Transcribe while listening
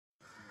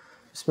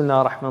بسم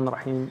الله الرحمن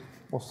الرحيم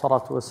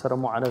والصلاة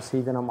والسلام على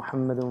سيدنا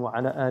محمد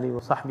وعلى آله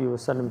وصحبه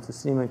وسلم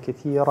تسليما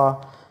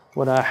كثيرا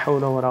ولا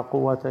حول ولا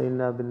قوة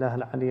إلا بالله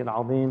العلي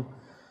العظيم.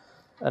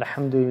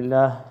 الحمد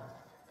لله.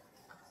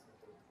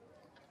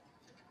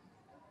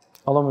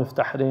 اللهم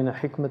افتح علينا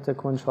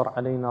حكمتك وانشر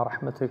علينا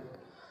رحمتك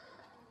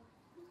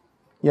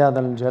يا ذا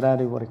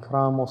الجلال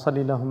والإكرام. وصل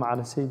اللهم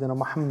على سيدنا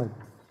محمد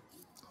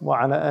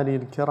وعلى آله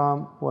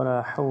الكرام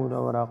ولا حول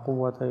ولا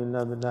قوة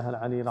إلا بالله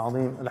العلي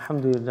العظيم.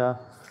 الحمد لله.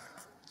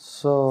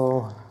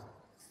 So,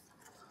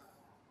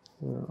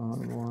 we're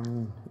on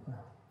one.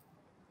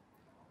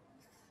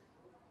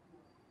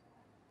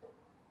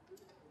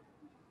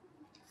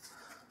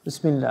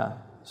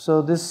 Bismillah.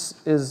 So this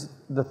is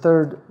the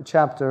third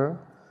chapter,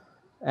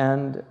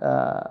 and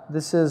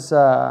this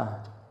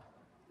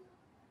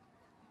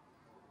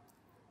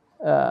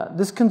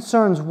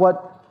concerns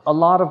what a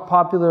lot of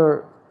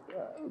popular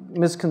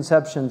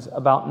misconceptions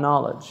about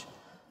knowledge.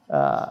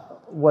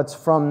 What's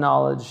from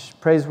knowledge,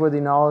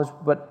 praiseworthy knowledge,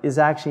 but is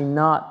actually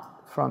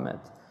not from it.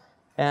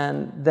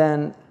 And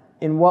then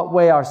in what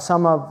way are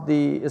some of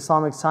the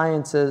Islamic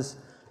sciences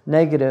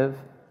negative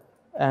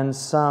and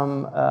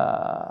some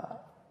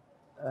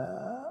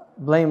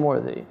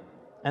blameworthy.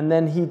 And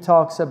then he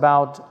talks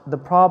about the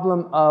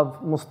problem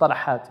of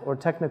mustalahat, or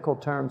technical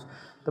terms,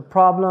 the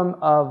problem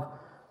of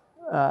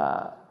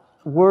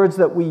words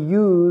that we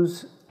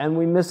use and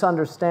we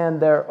misunderstand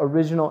their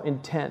original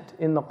intent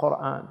in the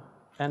Quran.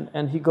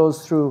 And he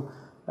goes through,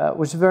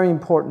 which is very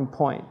important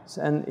points.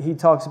 And he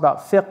talks about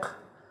fiqh,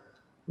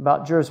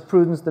 about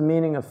jurisprudence, the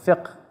meaning of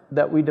fiqh,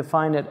 that we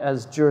define it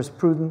as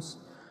jurisprudence,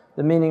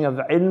 the meaning of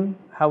ilm,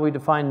 how we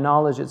define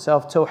knowledge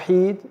itself,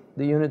 tawheed,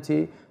 the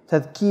unity,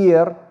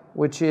 tadhkir,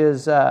 which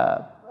is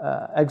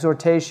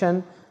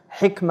exhortation,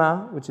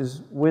 hikmah, which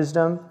is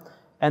wisdom,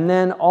 and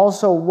then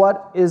also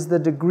what is the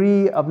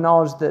degree of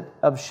knowledge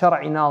of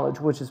shar'i knowledge,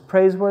 which is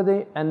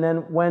praiseworthy, and then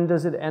when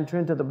does it enter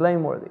into the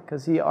blameworthy?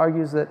 Because he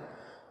argues that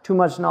too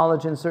much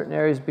knowledge in certain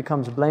areas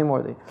becomes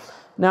blameworthy.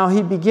 Now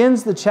he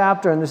begins the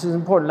chapter, and this is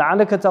important.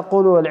 لَعَلَّكَ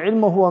تَقُولُ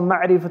وَالْعِلْمُ هُوَ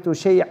مَعْرِفَةُ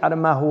شَيْءٍ عَلَى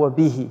مَا هُوَ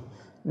بِهِ.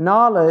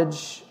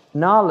 Knowledge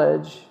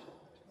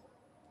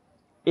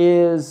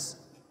is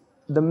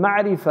the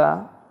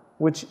ma'rifah,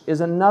 which is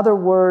another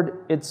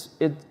word.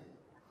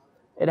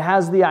 It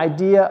has the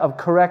idea of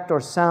correct or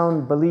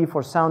sound belief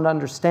or sound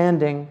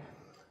understanding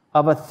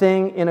of a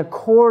thing in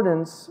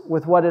accordance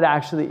with what it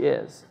actually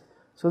is.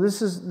 So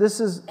this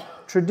is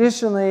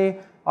traditionally,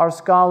 our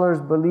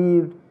scholars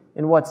believed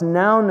in what's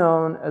now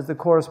known as the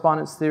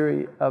correspondence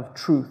theory of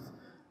truth.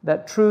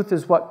 That truth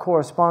is what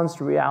corresponds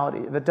to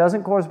reality. If it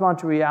doesn't correspond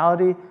to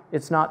reality,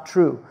 it's not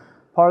true.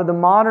 Part of the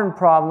modern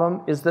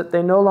problem is that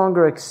they no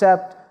longer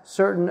accept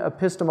certain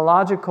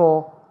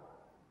epistemological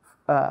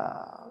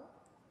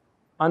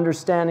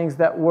understandings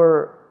that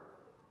were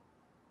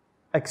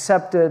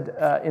accepted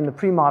in the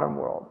pre-modern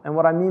world. And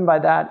what I mean by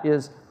that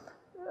is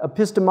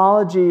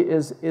epistemology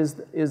is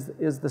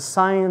the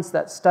science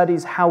that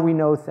studies how we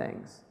know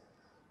things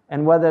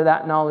and whether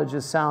that knowledge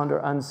is sound or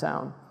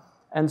unsound.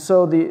 And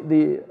so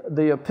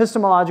the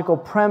epistemological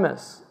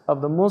premise of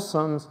the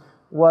Muslims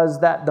was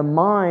that the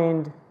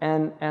mind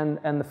and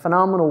the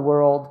phenomenal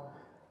world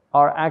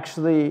are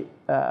actually,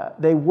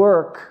 they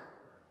work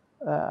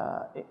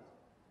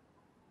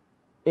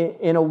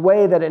in a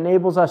way that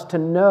enables us to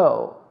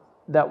know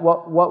that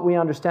what we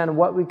understand and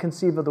what we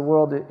conceive of the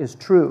world is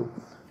true.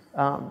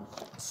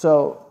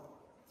 So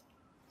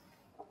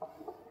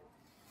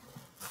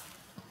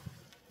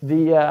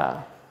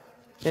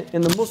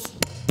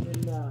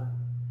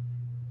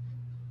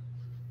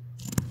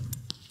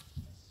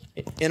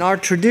in our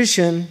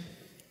tradition,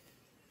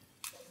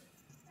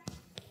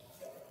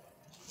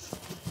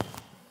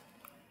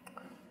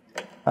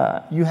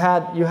 you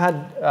had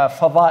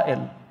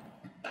fada'il.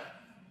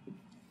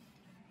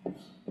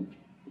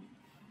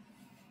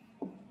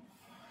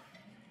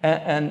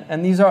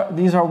 And these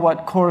are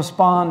what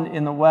correspond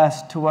in the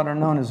West to what are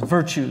known as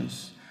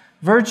virtues.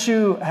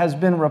 Virtue has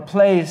been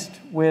replaced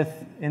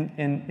with,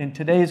 in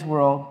today's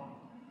world,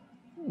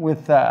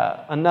 with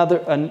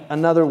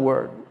another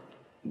word,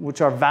 which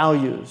are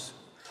values.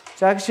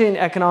 It's actually an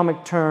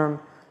economic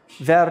term,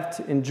 Wert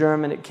in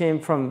German. It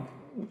came from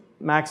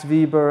Max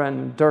Weber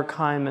and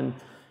Durkheim, and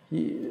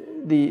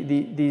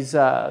these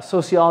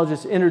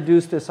sociologists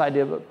introduced this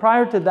idea. But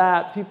prior to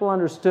that, people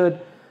understood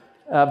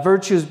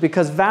virtues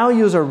because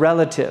values are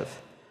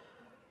relative,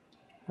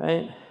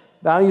 right?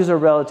 Values are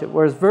relative,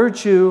 whereas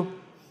virtue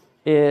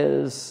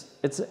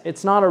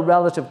it's not a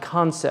relative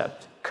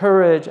concept.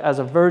 Courage as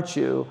a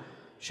virtue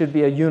should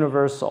be a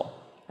universal.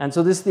 And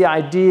so this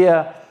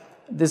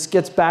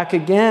gets back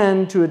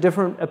again to a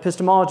different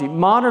epistemology.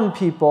 Modern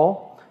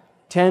people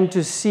tend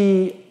to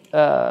see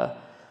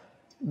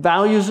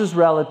values as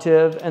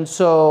relative, and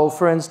so,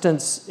 for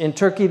instance, in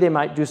Turkey they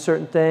might do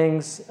certain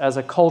things as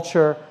a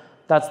culture.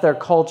 That's their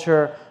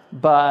culture,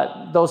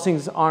 but those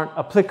things aren't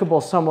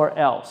applicable somewhere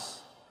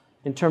else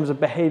in terms of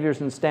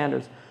behaviors and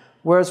standards.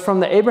 Whereas from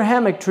the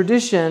Abrahamic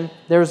tradition,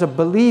 there's a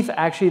belief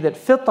actually that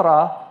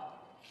fitrah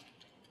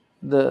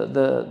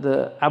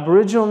the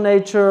aboriginal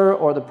nature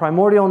or the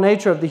primordial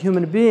nature of the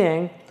human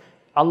being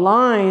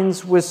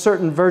aligns with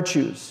certain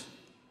virtues.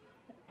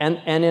 And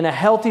in a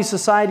healthy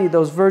society,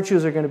 those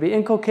virtues are going to be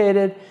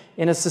inculcated.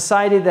 In a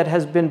society that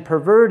has been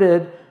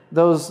perverted,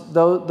 those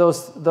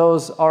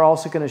are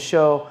also going to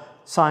show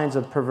signs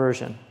of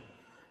perversion.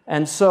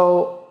 And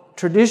so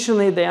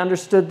traditionally, they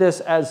understood this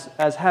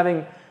as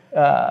having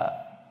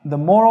the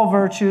moral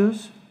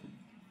virtues,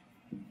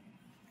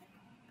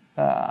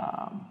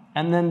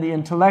 and then the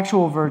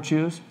intellectual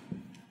virtues,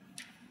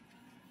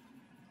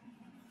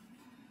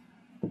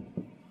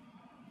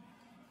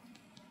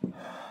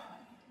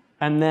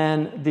 and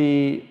then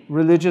the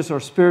religious or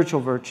spiritual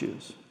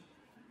virtues.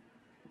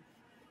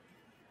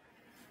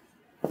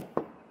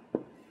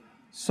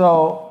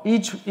 So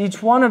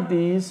each one of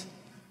these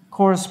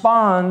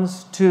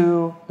corresponds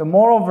to the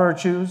moral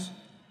virtues,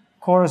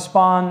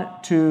 correspond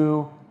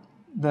to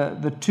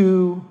the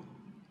two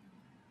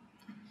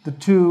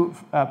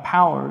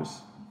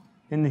powers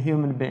in the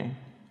human being,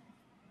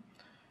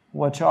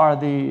 which are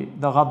the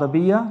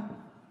ghadabiyya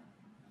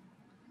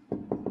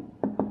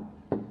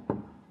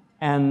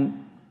and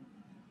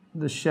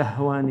the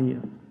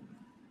shahwaniyya.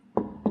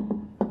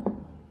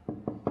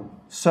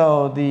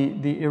 So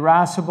the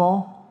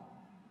irascible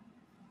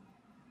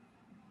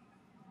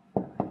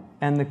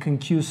and the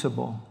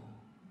concupiscible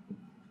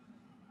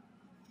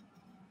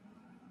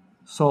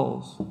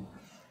souls.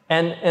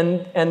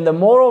 And the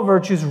moral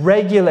virtues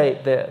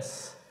regulate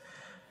this.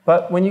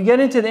 But when you get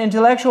into the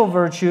intellectual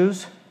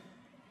virtues,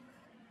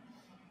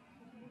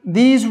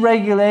 these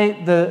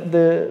regulate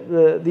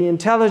the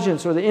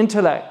intelligence or the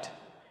intellect,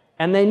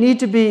 and they need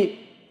to be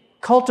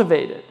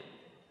cultivated.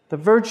 The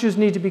virtues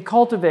need to be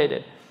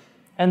cultivated.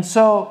 And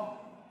so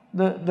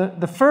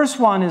the first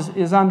one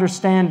is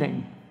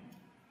understanding.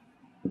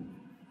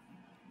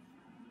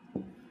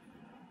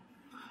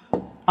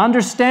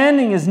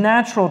 Understanding is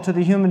natural to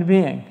the human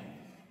being.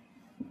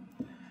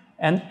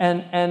 And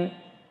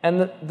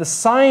the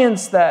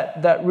science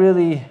that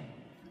really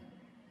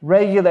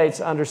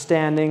regulates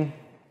understanding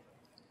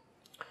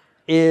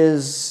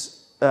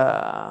is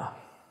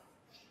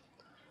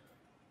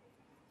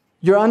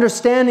your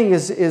understanding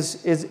is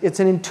it's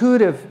an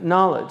intuitive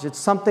knowledge. It's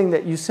something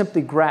that you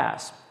simply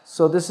grasp.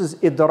 So this is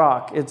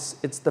idrak.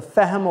 It's the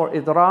fahm or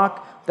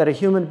idrak that a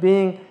human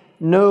being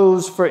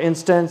knows, for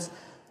instance,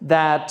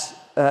 that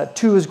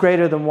 2 is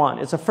greater than 1.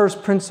 It's a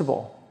first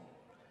principle.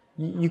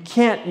 You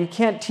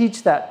can't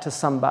teach that to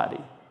somebody.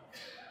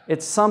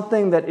 It's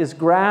something that is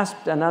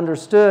grasped and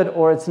understood,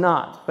 or it's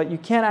not. But you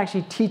can't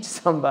actually teach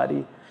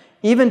somebody.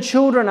 Even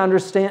children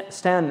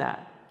understand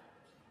that.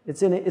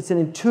 It's an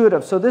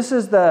intuitive. So this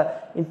is the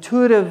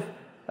intuitive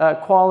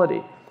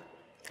quality.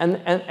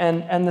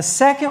 And the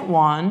second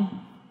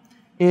one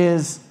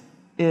is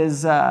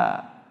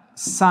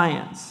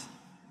science,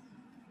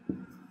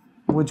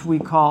 which we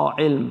call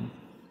ilm.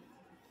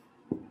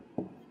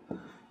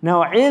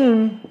 Now,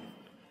 ilm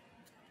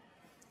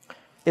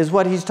is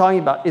what he's talking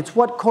about. It's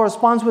what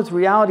corresponds with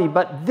reality.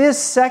 But this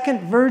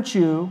second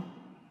virtue,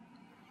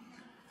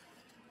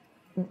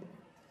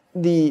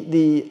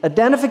 the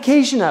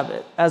identification of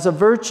it as a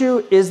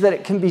virtue is that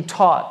it can be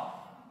taught.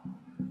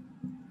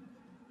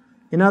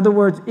 In other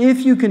words,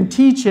 if you can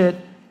teach it,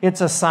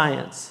 it's a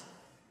science.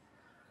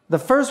 The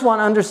first one,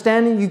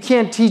 understanding, you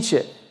can't teach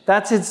it.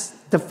 That's its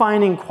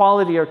defining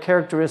quality or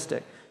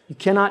characteristic. You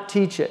cannot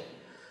teach it.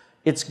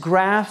 It's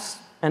grasped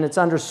and it's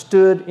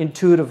understood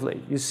intuitively.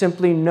 You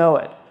simply know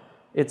it.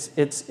 It's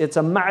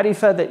a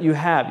ma'rifah that you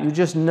have. You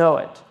just know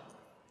it.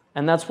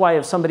 And that's why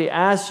if somebody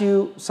asks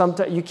you,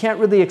 sometimes you can't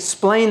really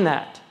explain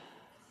that.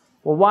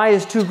 Well, why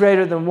is 2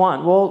 greater than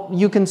 1? Well,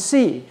 you can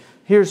see.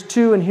 Here's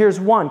 2 and here's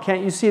 1.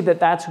 Can't you see that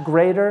that's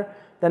greater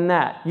than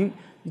that? You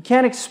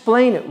can't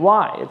explain it.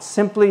 Why? It's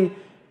simply,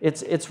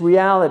 it's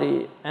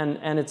reality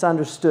and it's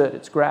understood.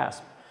 It's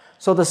grasped.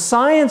 So the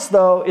science,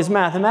 though, is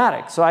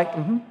mathematics. So I was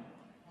going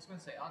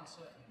to say, aren't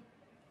certain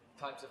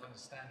types of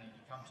understanding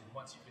you come to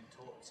once you've been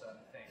taught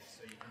certain things?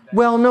 So you can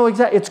well, no,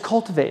 exactly. It's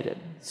cultivated.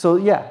 So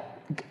yeah.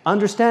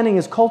 Understanding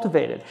is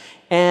cultivated.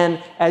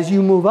 And as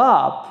you move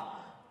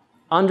up,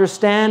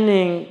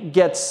 understanding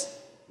gets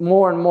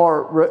more and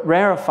more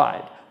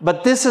rarefied.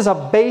 But this is a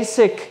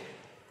basic,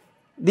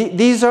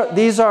 these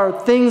are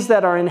things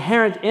that are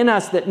inherent in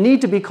us that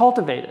need to be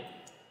cultivated.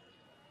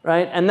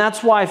 Right? And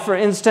that's why, for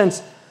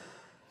instance,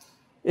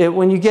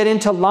 when you get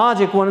into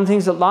logic, one of the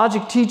things that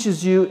logic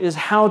teaches you is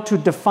how to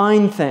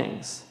define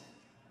things.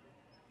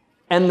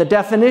 And the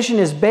definition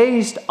is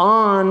based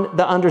on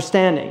the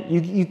understanding.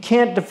 You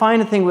can't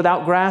define a thing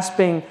without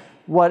grasping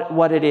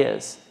what it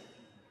is,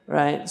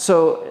 right?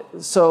 So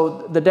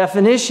the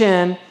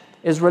definition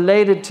is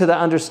related to the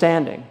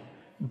understanding.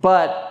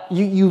 But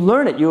you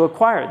learn it, you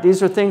acquire it.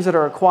 These are things that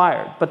are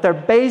acquired. But they're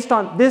based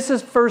on, this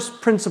is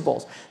first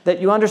principles, that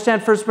you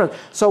understand first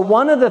principles. So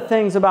one of the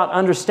things about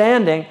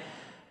understanding,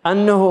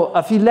 أَنَّهُ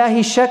أَفِي اللَّهِ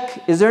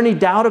شَكٍّ, is there any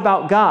doubt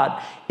about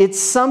God? It's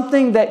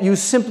something that you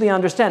simply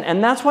understand.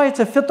 And that's why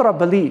it's a fitrah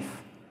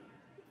belief.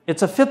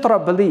 It's a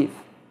fitrah belief.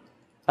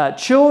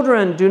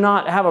 Children do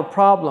not have a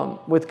problem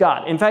with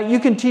God. In fact, you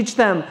can teach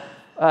them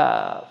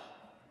a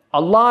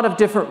lot of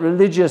different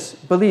religious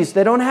beliefs.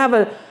 They don't have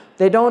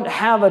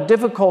a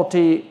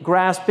difficulty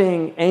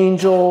grasping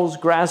angels,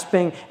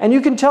 and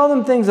you can tell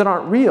them things that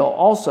aren't real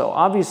also,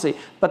 obviously.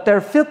 But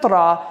their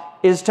fitrah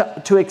is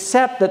to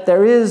accept that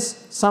there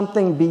is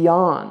something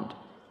beyond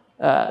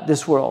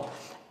this world.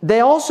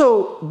 They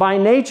also, by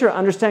nature,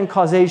 understand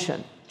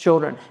causation,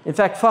 children. In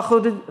fact,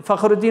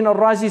 Fakhruddin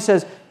al-Razi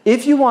says,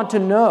 if you want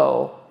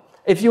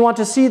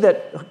to see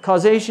that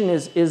causation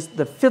is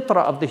the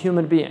fitrah of the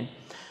human being,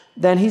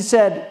 then he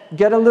said,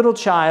 get a little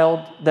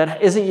child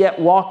that isn't yet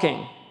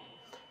walking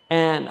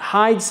and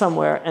hide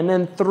somewhere and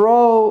then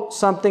throw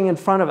something in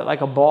front of it,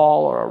 like a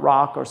ball or a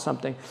rock or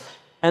something.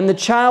 And the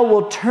child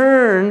will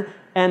turn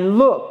and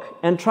look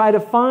and try to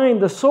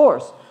find the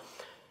source.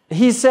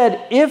 He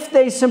said, if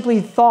they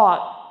simply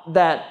thought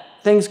that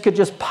things could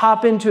just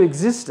pop into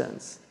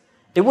existence,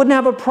 it wouldn't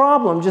have a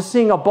problem just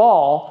seeing a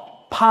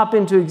ball pop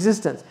into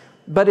existence.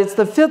 But it's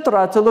the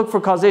fitrah to look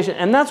for causation.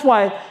 And that's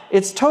why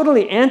it's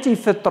totally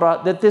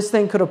anti-fitrah that this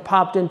thing could have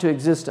popped into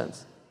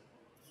existence.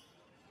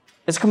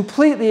 It's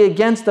completely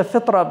against the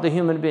fitrah of the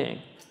human being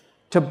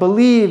to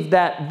believe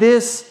that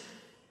this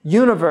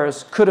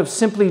universe could have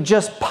simply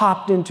just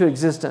popped into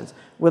existence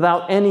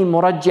without any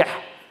murajjah,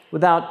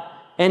 without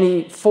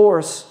any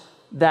force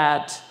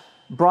that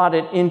brought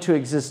it into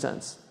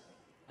existence.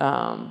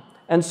 And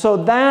so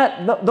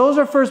those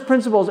are first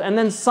principles. And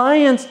then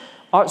science,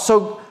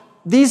 so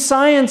these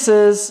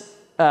sciences,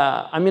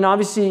 I mean,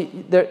 obviously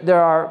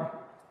there are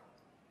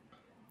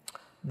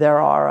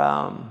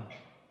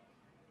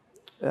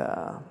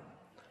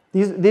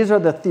these are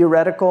the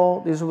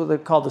theoretical, these are what they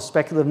call the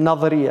speculative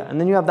nadariya. And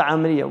then you have the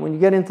amaliya. When you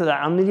get into the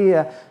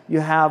amaliya, you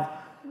have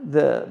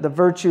the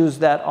virtues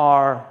that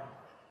are,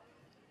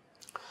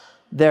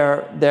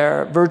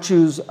 they're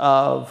virtues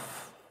of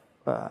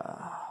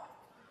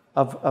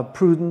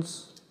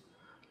prudence,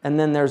 and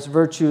then there's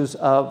virtues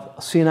of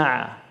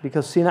sina'a,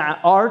 because sina'a,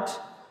 art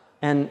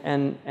and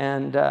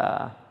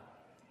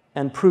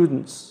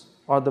prudence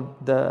are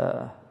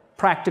the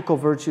practical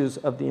virtues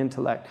of the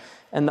intellect.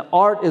 And the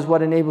art is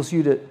what enables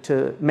you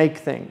to make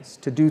things,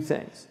 to do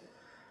things.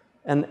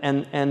 And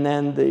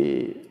then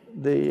the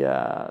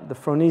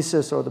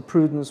phronesis or the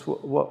prudence,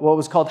 what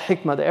was called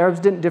hikmah. The Arabs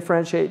didn't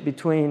differentiate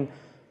between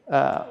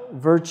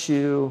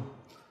virtue,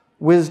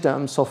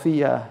 wisdom,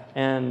 sophia,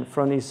 and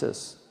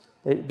phronesis.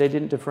 They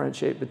didn't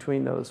differentiate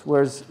between those.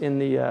 Whereas in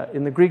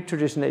the Greek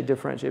tradition, they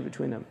differentiate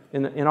between them.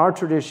 In our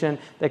tradition,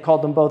 they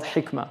called them both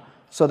hikmah.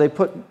 So they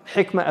put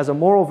hikmah as a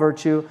moral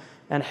virtue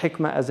and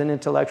hikmah as an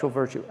intellectual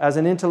virtue. As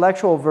an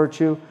intellectual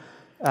virtue,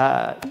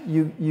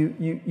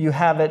 you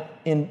have it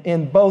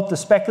in both the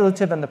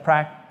speculative and the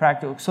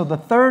practical. So the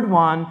third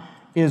one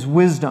is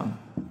wisdom.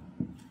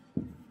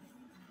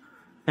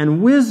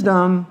 And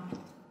wisdom,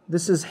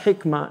 this is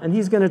hikmah, and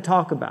he's going to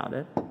talk about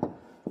it.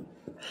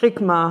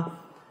 Hikmah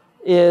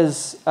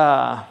is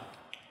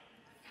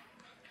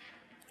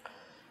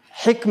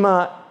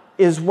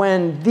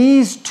when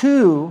these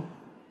two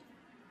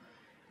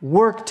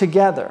work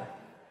together.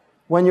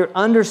 When your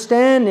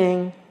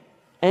understanding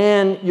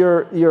and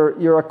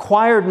your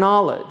acquired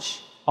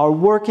knowledge are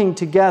working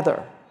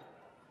together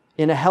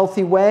in a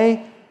healthy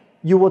way,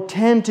 you will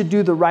tend to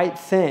do the right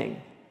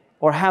thing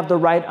or have the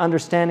right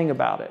understanding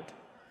about it.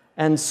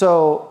 And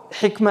so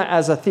hikmah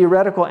as a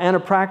theoretical and a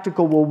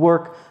practical will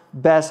work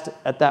best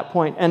at that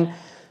point. And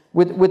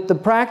with the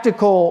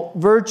practical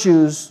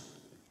virtues,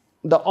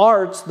 the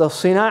arts, the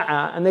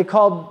sina'a, and they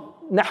called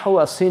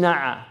nahwa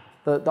sina'a,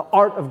 the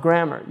art of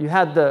grammar. You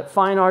had the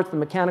fine arts, the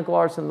mechanical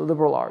arts, and the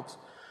liberal arts.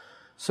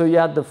 So you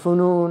had the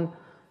funun,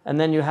 and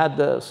then you had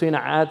the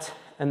sina'at,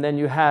 and then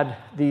you had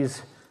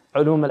these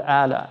ulum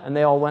al-ala, and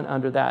they all went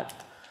under that.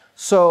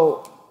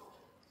 So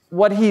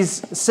what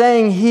he's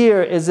saying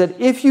here is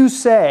that if you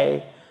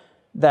say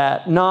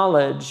that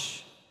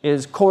knowledge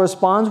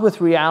corresponds with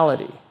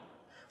reality,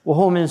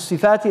 وَهُوَ مِنْ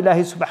صِفَاتِ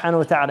اللَّهِ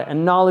سُبْحَانَهُ وَتَعَالَى,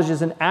 and knowledge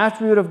is an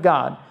attribute of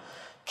God,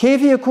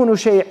 كيف يكون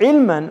شيء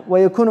علما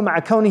ويكون مع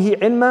كونه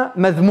علما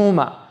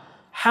مذموما?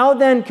 How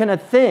then can a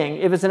thing,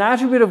 if it's an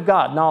attribute of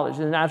God, knowledge is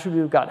an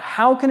attribute of God,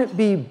 how can it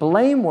be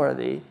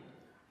blameworthy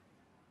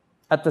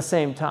at the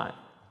same time?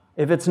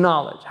 If it's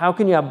knowledge, how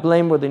can you have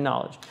blameworthy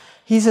knowledge?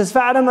 He says,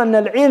 فَاعْلَمْ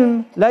أَنَّ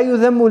الْعِلْمِ لَا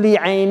يُذَمُّ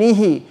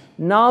لِعَيْنِهِ.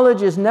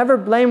 Knowledge is never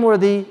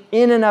blameworthy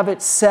in and of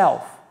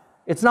itself.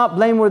 It's not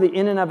blameworthy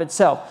in and of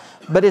itself,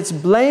 but it's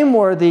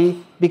blameworthy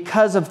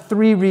because of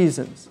three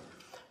reasons.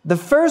 The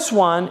first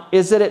one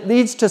is that it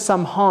leads to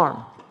some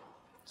harm.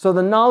 So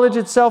the knowledge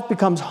itself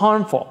becomes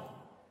harmful.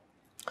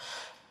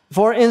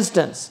 For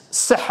instance,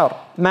 sihr,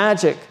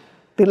 magic,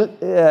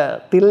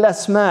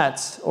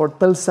 tilasmat or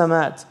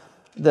tilsamat,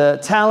 the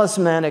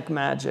talismanic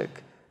magic.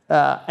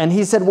 And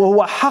he said,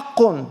 وَهُوَ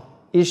حَقٌّ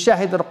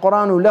إِشَّهِدَ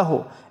الْقُرْآنُ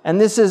لَهُ. And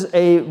this is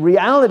a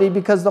reality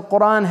because the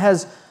Quran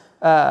has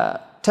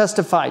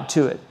testified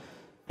to it.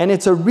 And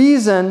it's a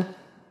reason,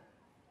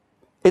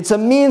 it's a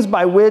means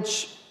by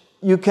which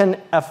you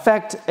can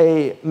affect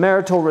a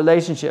marital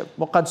relationship.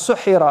 وَقَدْ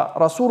سُحِرَ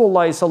رَسُولُ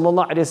اللَّهِ صَلَّى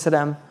اللَّهُ عَلَيْهِ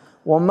وسلم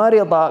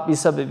وَمَرِضَ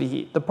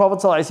بِسَبَبِهِ. The Prophet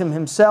ﷺ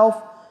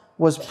himself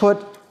was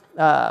put,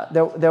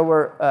 there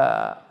were,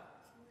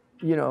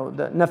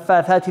 the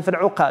نَفَّاثَاتِ فِي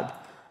الْعُقَدِ,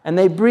 and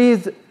they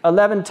breathed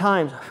 11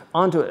 times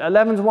onto it.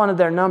 11 is one of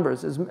their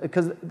numbers,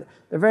 because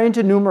they're very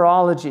into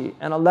numerology,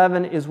 and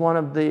 11 is one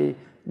of the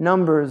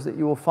numbers that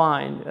you will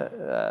find.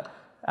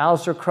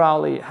 Aleister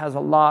Crowley has a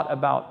lot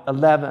about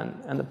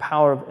 11 and the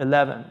power of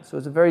 11. So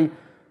it's a very,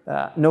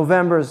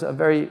 November is a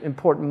very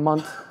important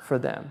month for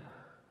them.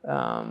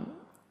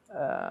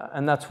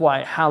 And that's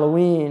why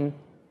Halloween,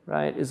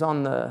 right, is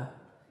on the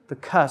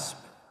cusp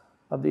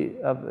of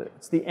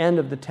it's the end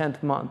of the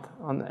 10th month,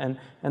 and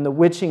the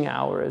witching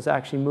hour is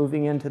actually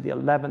moving into the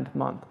 11th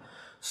month.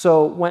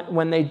 So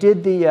when they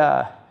did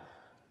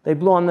they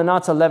blew on the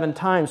knots 11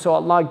 times, so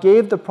Allah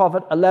gave the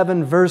Prophet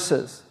 11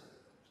 verses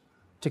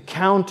to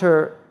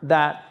counter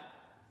that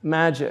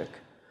magic.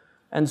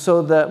 And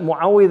so the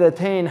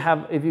Mu'awwidhatayn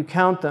have, if you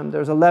count them,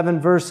 there's 11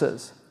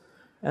 verses.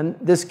 And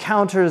this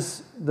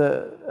counters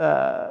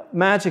the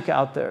magic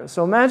out there.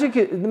 So magic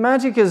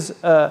is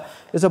a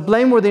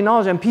blameworthy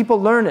knowledge, and people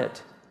learn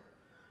it.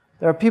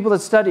 There are people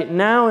that study it.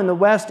 Now in the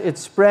West,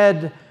 it's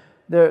spread.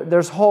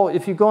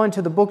 If you go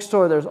into the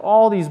bookstore, there's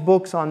all these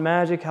books on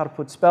magic, how to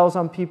put spells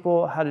on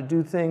people, how to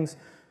do things,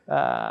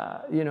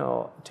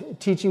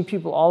 teaching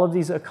people all of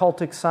these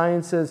occultic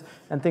sciences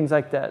and things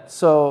like that.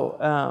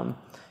 So,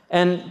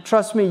 and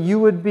trust me, you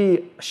would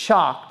be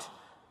shocked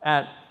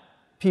at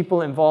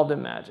people involved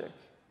in magic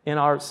in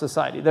our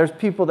society. There's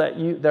people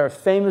there are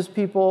famous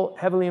people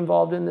heavily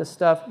involved in this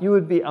stuff. You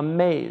would be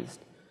amazed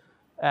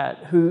at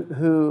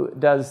who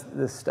does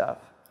this stuff.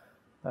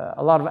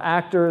 A lot of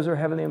actors are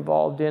heavily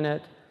involved in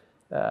it,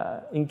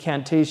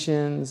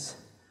 incantations,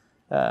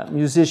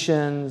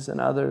 musicians,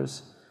 and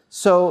others.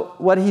 So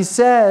what he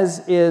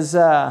says is,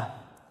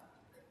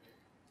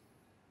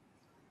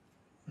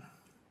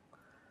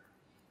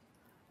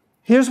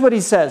 here's what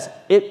he says,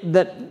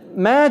 that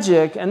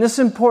magic, and this is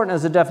important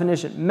as a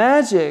definition,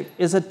 magic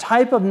is a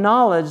type of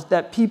knowledge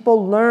that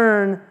people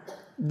learn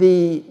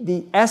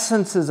the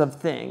essences of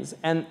things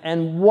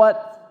and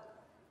what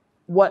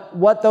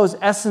those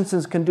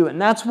essences can do.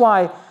 And that's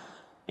why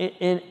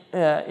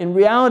in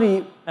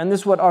reality, and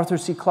this is what Arthur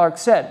C. Clarke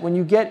said, when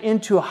you get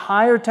into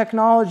higher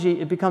technology,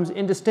 it becomes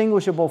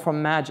indistinguishable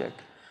from magic.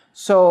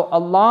 So a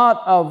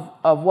lot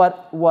of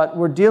what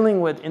we're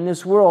dealing with in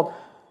this world,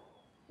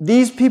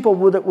 these people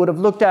would have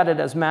looked at it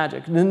as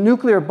magic. The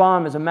nuclear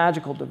bomb is a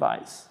magical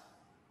device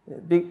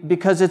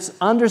because it's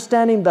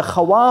understanding the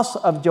khawas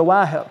of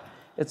jawahir.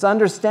 It's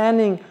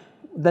understanding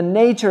the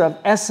nature of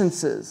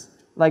essences,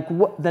 like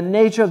the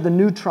nature of the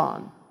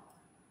neutron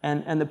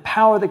and the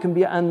power that can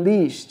be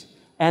unleashed.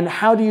 And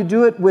how do you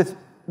do it with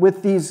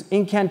these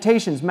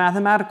incantations,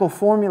 mathematical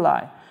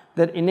formulae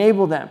that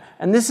enable them?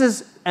 And this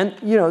is,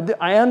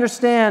 I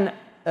understand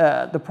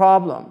the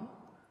problem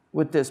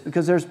with this,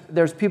 because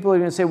there's people who are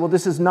going to say, well,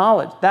 this is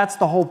knowledge. That's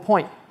the whole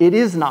point. It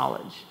is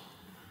knowledge.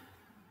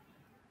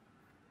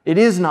 It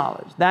is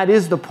knowledge. That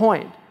is the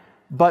point.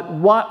 But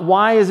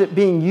why is it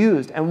being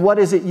used, and what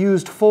is it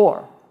used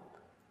for?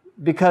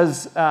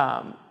 Because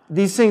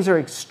these things are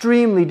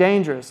extremely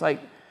dangerous.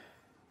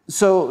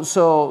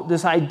 So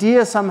this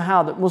idea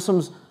somehow that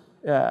Muslims,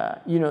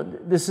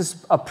 this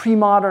is a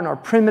pre-modern or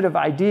primitive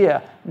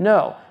idea.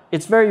 No,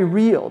 it's very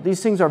real.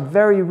 These things are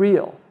very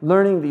real,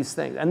 learning these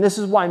things. And this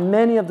is why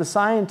many of the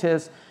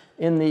scientists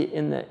in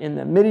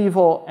the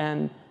medieval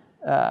and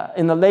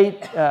in the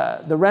late,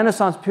 the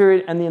Renaissance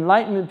period and the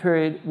Enlightenment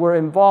period were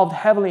involved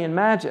heavily in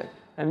magic.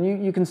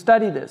 And you can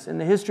study this in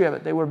the history of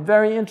it. They were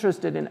very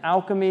interested in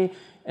alchemy,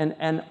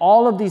 and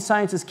all of these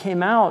sciences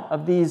came out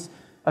of these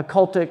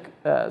occultic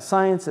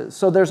sciences.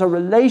 So there's a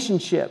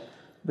relationship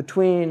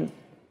between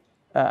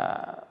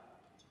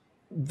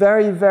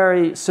very,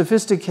 very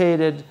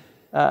sophisticated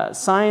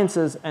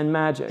sciences and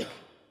magic.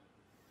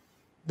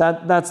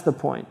 That's the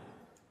point.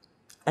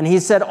 And he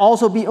said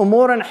also bi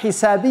umuran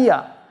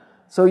hisabiyya,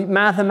 so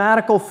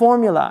mathematical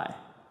formulae,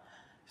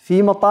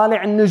 fi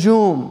matali'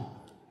 an-nujum,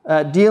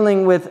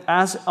 dealing with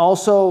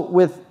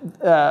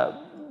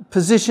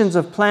positions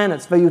of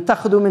planets. فَيُتَخْذُ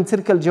مِنْ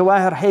تِلْكَ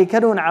الْجَوَاهِرْ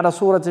هَيْكَلٌ عَلَى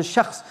صُورَةِ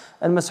الشَّخْصِ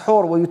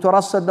الْمَسْحُورِ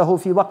وَيُتَرَصَّدْ لَهُ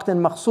فِي وَقْتٍ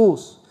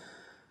مَخْصُوص.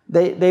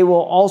 They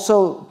will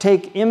also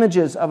take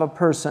images of a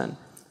person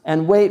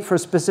and wait for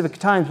specific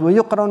times.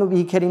 وَيُقْرَنُ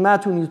بِهِ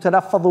كَلِمَاتٌ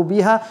يُتَلَفَّظُ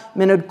بِهَا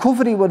مِنَ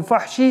الْكُفْرِ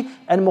وَالْفَحْشِ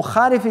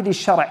الْمُخَالِفِ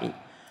لِلشَّرْعِ.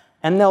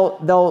 And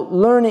they'll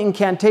learn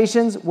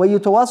incantations.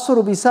 وَيُتَوَصُّلُ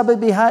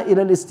بِسَبَبِهَا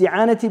إِلَى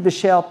الْإِسْتِعَانَةِ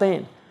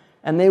بِالشَّيَاطِينِ.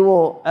 And they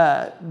will,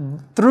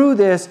 through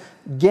this,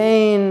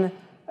 gain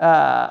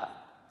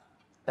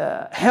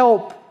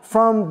help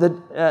from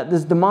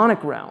this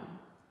demonic realm.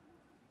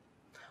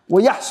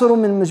 ويحصل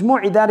من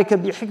مجموع ذلك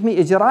بحكم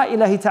إجراء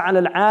الله تعالى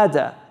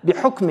العادة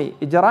بحكم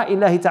إجراء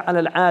الله تعالى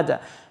العادة.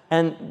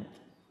 And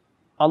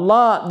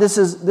Allah, this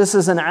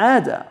is an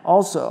ada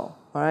also,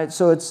 all right?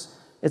 So it's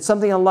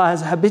something Allah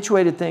has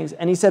habituated things,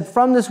 and He said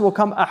from this will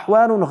come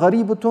أحوال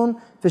غريبة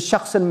في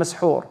الشخص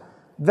المسحور.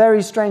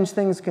 Very strange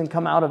things can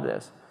come out of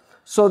this.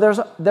 So there's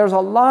a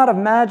lot of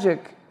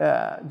magic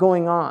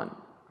going on,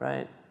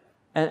 right?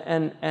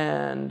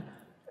 And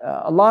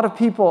a lot of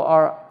people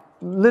are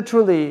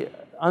literally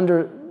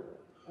under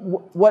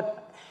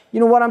what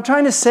I'm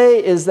trying to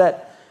say is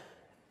that,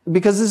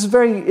 because it's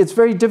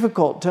very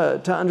difficult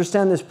to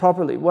understand this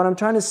properly. What I'm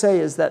trying to say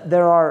is that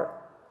there are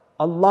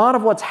a lot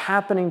of what's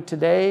happening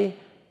today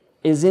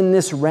is in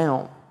this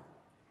realm.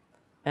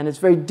 And it's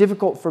very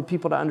difficult for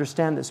people to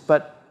understand this.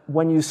 But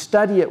when you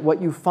study it,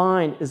 what you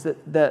find is that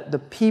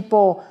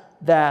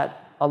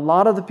a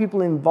lot of the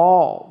people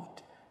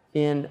involved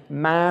in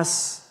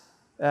mass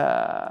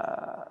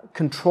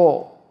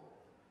control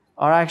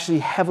are actually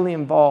heavily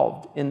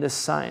involved in this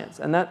science.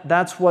 And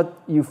that's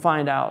what you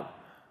find out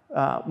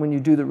when you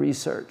do the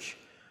research.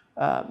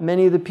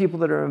 Many of the people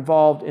that are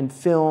involved in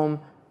film,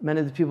 many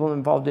of the people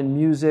involved in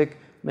music,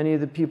 many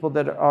of the people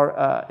that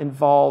are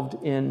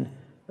involved in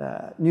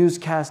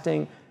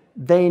newscasting,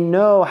 they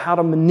know how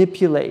to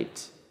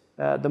manipulate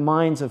the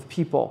minds of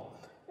people.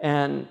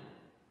 And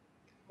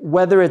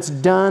whether it's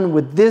done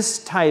with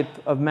this type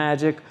of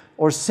magic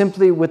or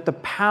simply with the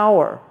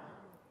power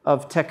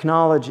of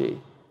technology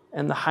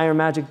and the higher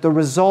magic, the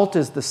result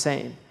is the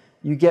same.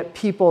 You get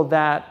people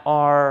that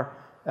are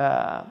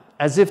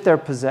as if they're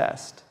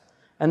possessed.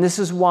 And this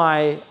is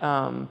why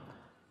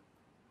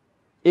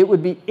it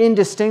would be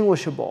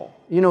indistinguishable.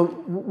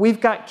 We've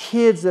got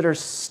kids that are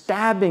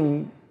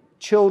stabbing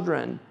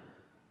children.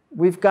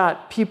 We've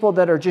got people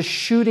that are just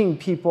shooting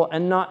people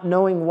and not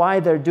knowing why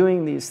they're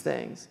doing these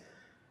things.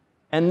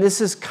 And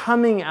this is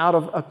coming out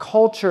of a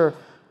culture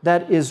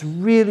that is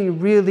really,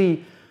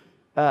 really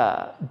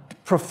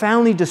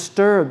profoundly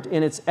disturbed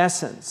in its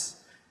essence,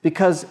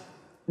 because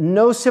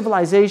no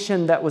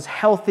civilization that was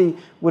healthy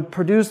would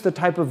produce the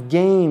type of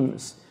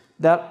games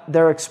that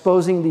they're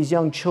exposing these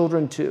young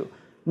children to.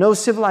 No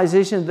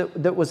civilization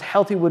that was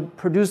healthy would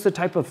produce the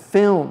type of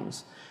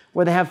films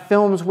where they have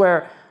films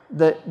where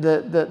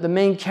the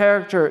main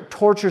character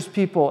tortures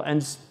people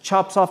and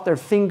chops off their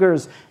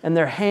fingers and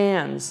their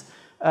hands,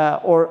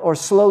 or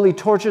slowly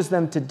tortures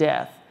them to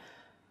death.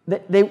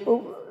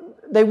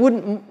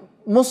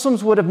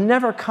 Muslims would have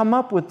never come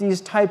up with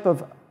these type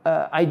of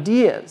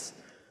ideas,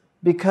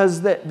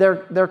 because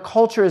their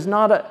culture is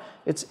not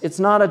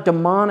a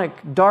demonic,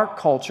 dark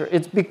culture.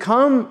 It's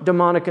become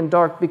demonic and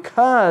dark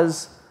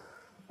because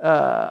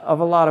of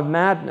a lot of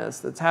madness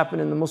that's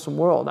happened in the Muslim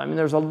world. I mean,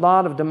 there's a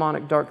lot of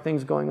demonic, dark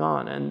things going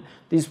on, and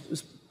these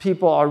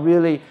people are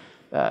really.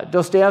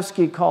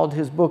 Dostoevsky called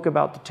his book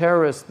about the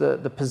terrorists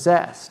the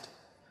possessed,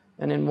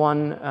 and in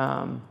one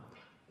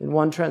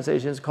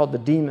translation it's called the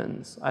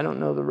demons. I don't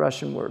know the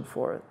Russian word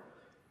for it,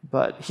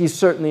 but he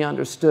certainly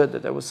understood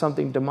that there was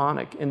something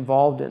demonic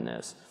involved in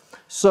this.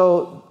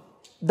 So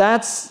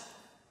that's,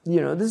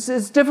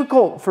 it's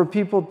difficult for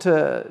people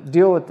to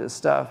deal with this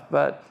stuff,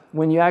 but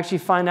when you actually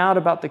find out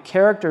about the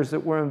characters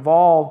that were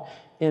involved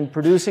in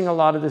producing a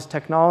lot of this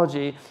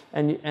technology,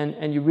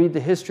 and you read the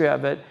history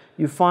of it,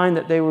 you find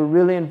that they were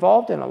really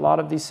involved in a lot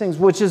of these things,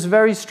 which is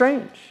very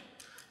strange.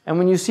 And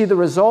when you see the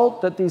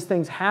result that these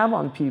things have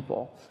on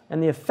people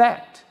and the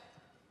effect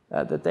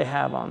that they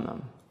have on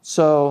them.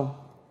 So,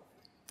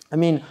 I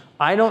mean,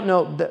 I don't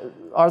know,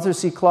 Arthur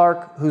C.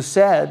 Clarke, who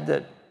said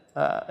that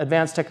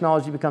advanced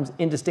technology becomes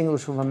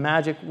indistinguishable from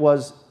magic,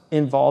 was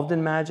involved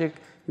in magic.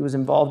 He was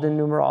involved in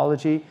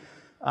numerology.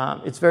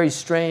 It's very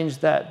strange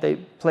that they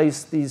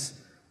place these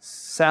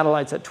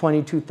satellites at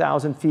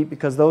 22,000 feet,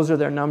 because those are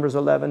their numbers,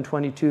 11,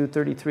 22,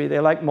 33. They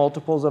like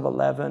multiples of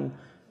 11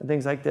 and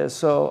things like this.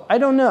 So I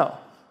don't know.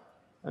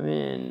 I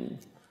mean,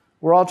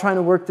 we're all trying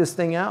to work this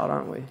thing out,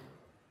 aren't we?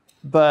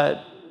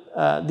 But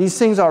these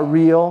things are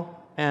real,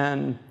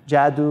 and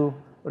jadoo,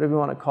 whatever you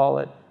want to call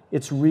it,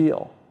 it's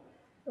real.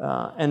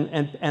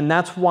 And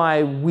that's why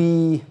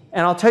and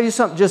I'll tell you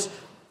something just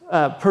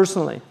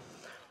personally.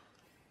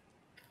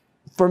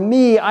 For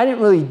me, I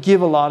didn't really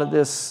give a lot of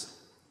this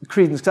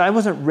credence, because I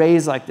wasn't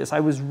raised like this. I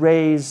was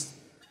raised,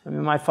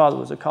 my father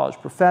was a college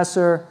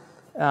professor.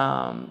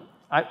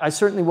 I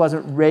certainly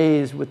wasn't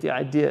raised with the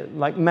idea,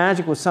 like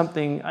magic was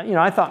something,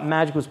 I thought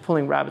magic was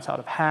pulling rabbits out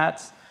of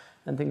hats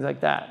and things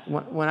like that.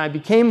 When I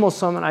became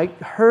Muslim and I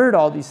heard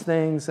all these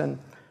things, and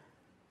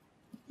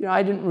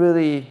I didn't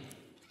really,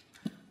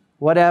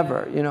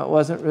 whatever, it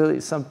wasn't really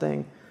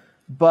something.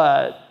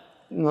 But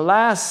in the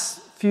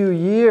last few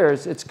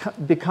years, it's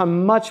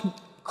become much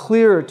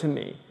clearer to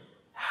me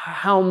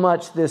how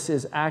much this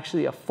is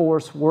actually a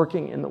force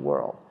working in the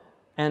world.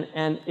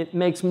 And it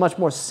makes much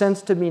more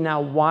sense to me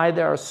now why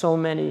there are so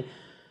many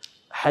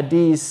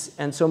hadiths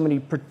and so many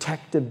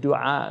protective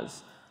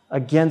du'as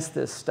against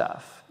this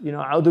stuff. This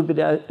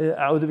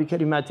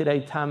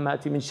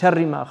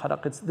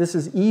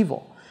is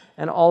evil.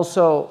 And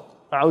also,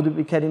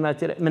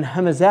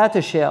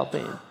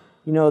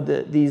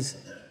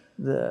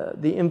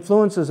 the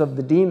influences of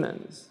the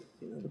demons.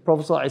 The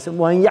Prophet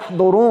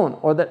ﷺ,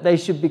 or that they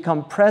should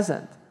become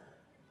present.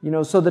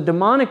 So the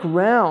demonic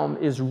realm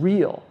is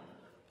real.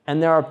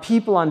 And there are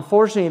people,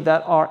 unfortunately,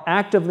 that are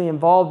actively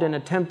involved in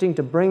attempting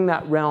to bring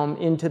that realm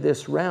into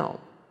this realm.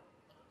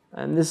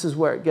 And this is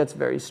where it gets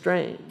very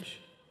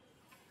strange.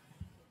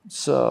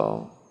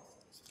 So,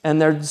 And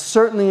they're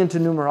certainly into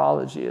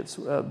numerology. It's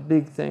a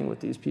big thing with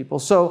these people.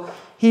 So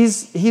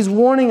he's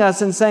warning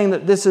us and saying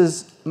that this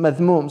is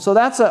madhmum. So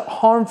that's a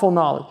harmful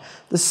knowledge.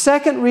 The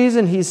second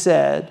reason he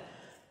said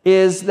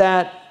is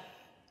that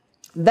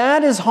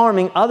is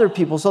harming other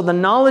people. So the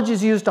knowledge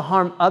is used to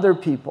harm other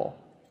people,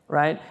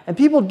 right? And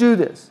people do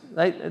this.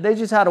 Right? They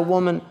just had a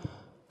woman,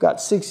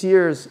 got 6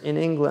 years in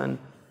England.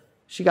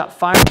 She got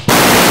fired.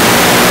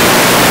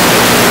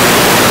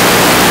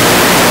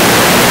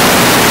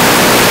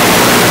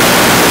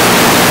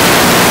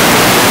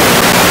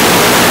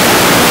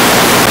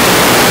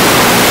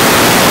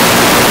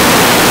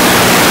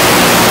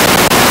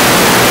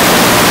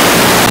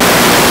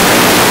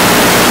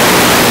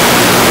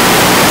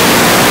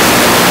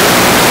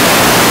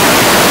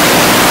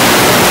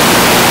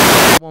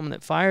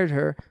 That fired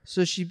her,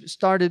 so she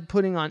started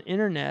putting on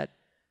internet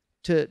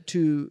that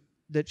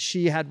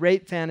she had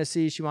rape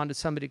fantasies. She wanted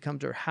somebody to come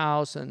to her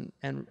house and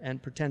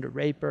pretend to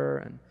rape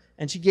her,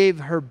 and she gave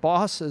her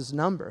boss's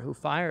number who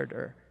fired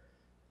her.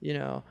 You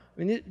know, I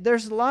mean,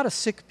 there's a lot of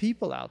sick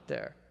people out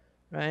there,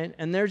 right?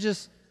 And they're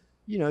just,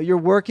 you know, you're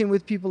working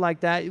with people like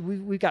that.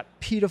 We've got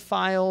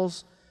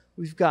pedophiles,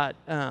 we've got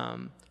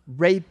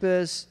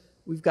rapists,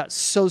 we've got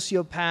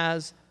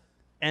sociopaths,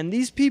 and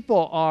these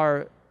people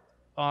are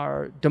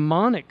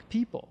demonic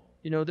people,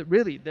 you know, that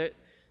really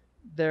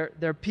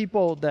they're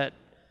people that,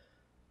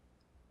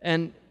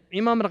 and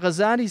Imam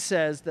al-Ghazali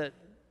says that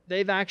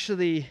they've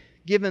actually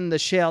given the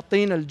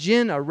shayateen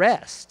al-jinn a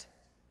rest.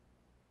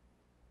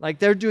 Like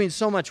they're doing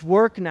so much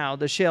work now,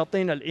 the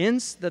shayateen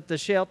al-ins, that the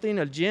shayateen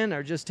al-jinn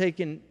are just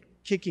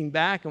kicking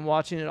back and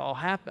watching it all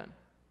happen.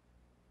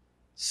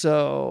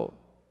 So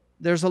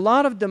there's a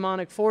lot of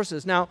demonic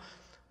forces. Now,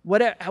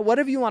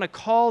 whatever you want to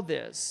call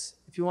this,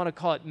 if you want to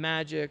call it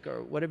magic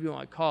or whatever you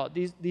want to call it,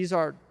 these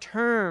are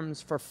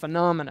terms for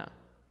phenomena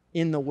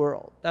in the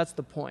world. That's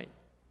the point.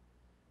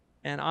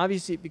 And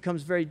obviously it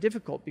becomes very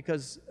difficult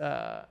because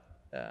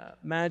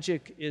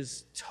magic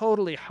is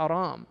totally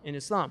haram in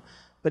Islam.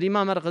 But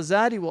Imam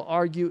al-Ghazali will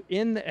argue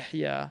in the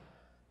Ihya,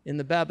 in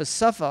the Bab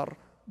al-Safar,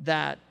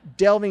 that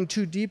delving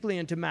too deeply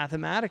into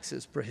mathematics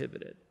is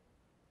prohibited.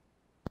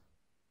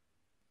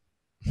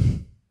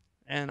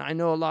 And I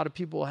know a lot of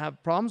people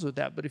have problems with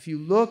that, but if you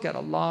look at a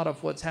lot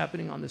of what's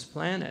happening on this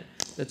planet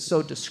that's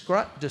so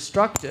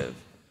destructive,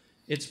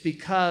 it's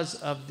because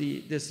of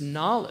this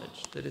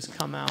knowledge that has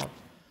come out.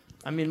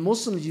 I mean,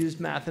 Muslims use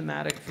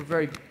mathematics for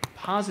very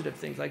positive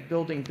things, like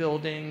building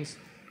buildings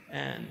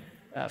and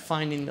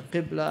finding the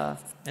Qibla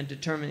and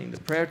determining the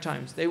prayer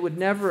times. They would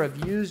never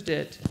have used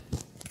it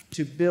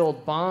to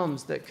build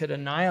bombs that could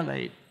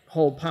annihilate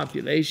whole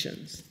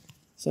populations.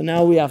 So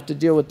now we have to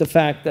deal with the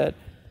fact that,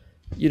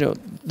 you know,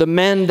 the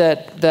men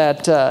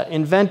that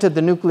invented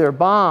the nuclear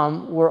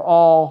bomb were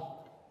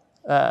all,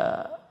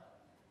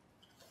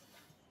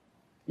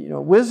 you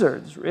know,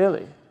 wizards,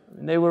 really. I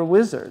mean, they were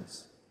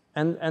wizards.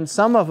 And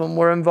some of them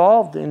were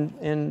involved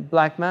in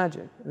black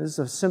magic. This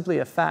is simply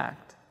a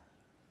fact.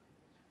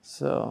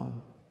 So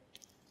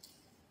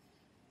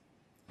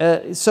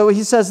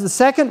he says the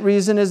second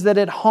reason is that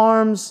it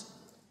harms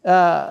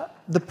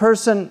the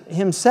person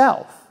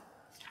himself.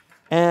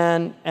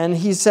 And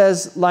he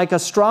says, like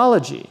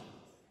astrology,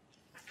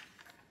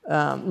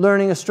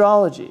 learning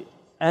astrology.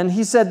 And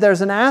he said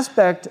there's an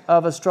aspect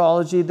of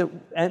astrology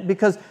that,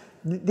 because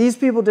these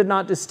people did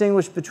not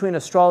distinguish between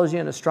astrology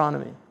and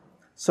astronomy.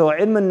 So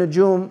ilm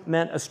al-nujum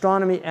meant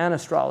astronomy and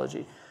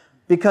astrology,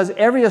 because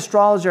every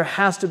astrologer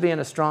has to be an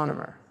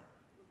astronomer.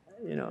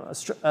 You know,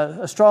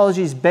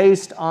 astrology is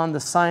based on the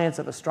science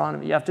of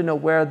astronomy. You have to know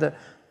where the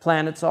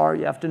planets are.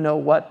 You have to know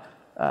what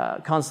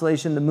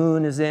constellation the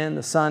moon is in,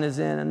 the sun is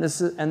in, and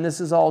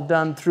this is all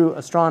done through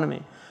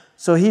astronomy.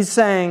 So he's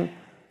saying,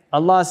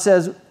 Allah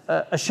says,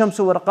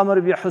 "Ash-shamsu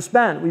wal-qamaru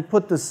bi-husban." We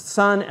put the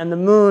sun and the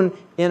moon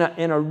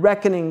in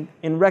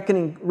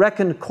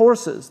reckoned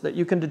courses that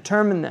you can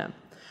determine them.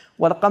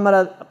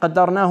 وَالْقَمَرَ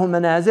قَدَّرْنَاهُ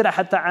مَنَازِلَ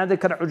حَتَّى عَادَ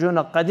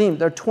كَالْعُرْجُونِ الْقَدِيمِ.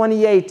 There are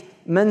 28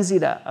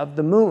 manzila of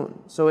the moon.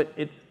 So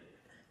it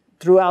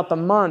throughout the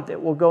month,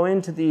 it will go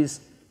into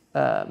these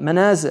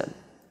manazil.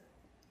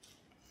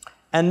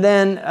 And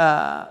then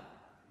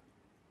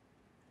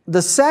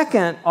the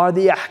second are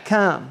the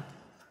ahkam.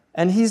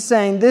 And he's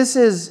saying this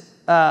is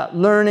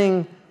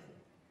learning.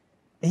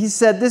 He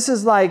said this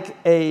is like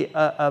a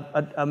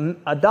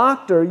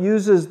doctor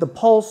uses the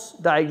pulse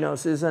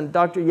diagnosis, and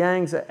Dr.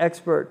 Yang's an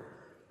expert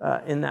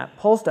in that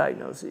pulse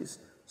diagnoses.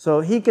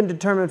 So he can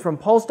determine from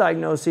pulse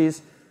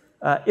diagnoses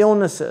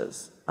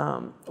illnesses.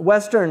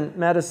 Western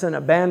medicine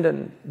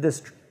abandoned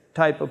this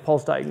type of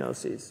pulse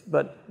diagnoses,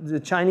 but the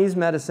Chinese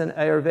medicine,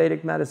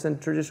 Ayurvedic medicine,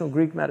 traditional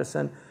Greek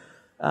medicine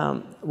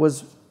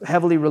was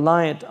heavily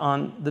reliant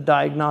on the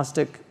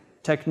diagnostic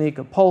technique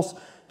of pulse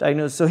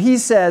diagnosis. So he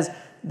says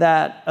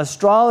that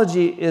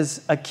astrology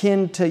is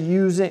akin to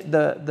using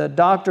the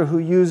doctor who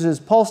uses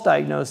pulse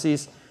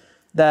diagnoses,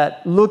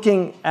 that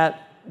looking at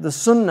the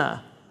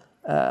sunnah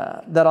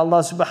that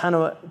Allah subhanahu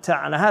wa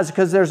ta'ala has,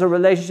 because there's a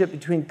relationship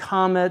between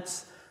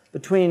comets,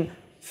 between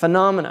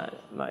phenomena.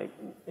 Like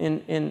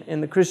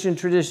in the Christian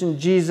tradition,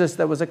 Jesus,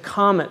 there was a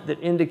comet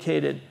that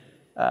indicated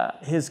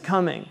his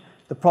coming.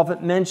 The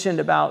Prophet mentioned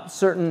about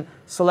certain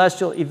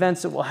celestial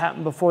events that will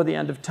happen before the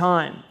end of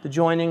time. The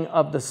joining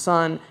of the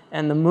sun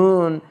and the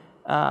moon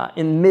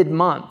in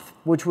mid-month,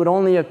 which would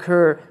only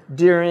occur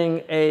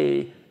during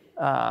a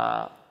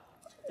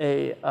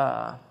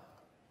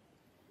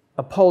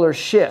polar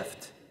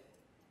shift.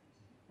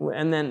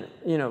 And then,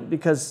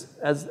 because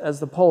as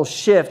the poles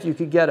shift, you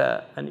could get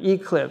an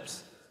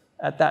eclipse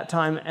at that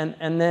time,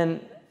 and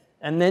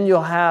then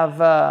you'll have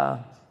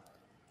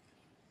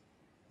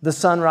the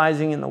sun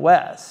rising in the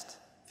west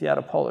if you had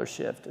a polar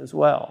shift as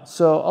well.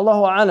 So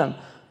Allahu Alam.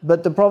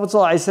 But the Prophet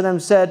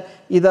ﷺ said,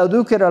 إِذَا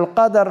ذُكِرَ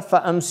الْقَدَرْ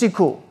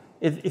فَأَمْسِكُوا.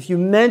 If you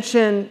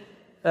mention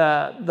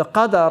the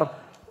qadar,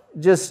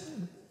 just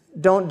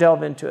don't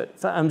delve into it.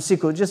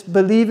 فَأَمْسِكُوا. Just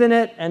believe in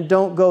it and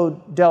don't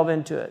go delve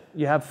into it.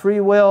 You have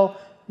free will.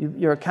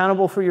 You're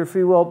accountable for your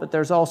free will, but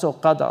there's also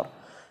qadar.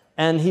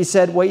 And he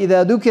said,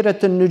 وَإِذَا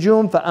ذُكِرَتِ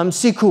النُّجُومِ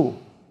فَأَمْسِكُوا.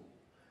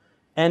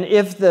 And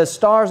if the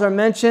stars are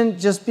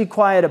mentioned, just be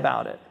quiet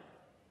about it.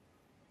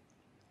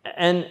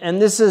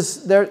 And this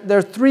is, there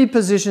are three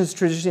positions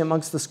traditionally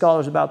amongst the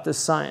scholars about this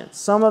science.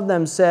 Some of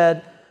them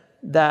said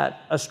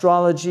that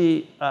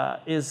astrology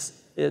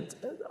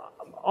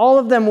all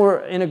of them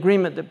were in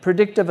agreement that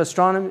predictive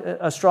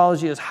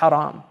astrology is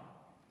haram.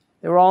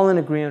 They were all in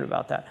agreement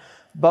about that.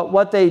 But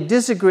what they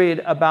disagreed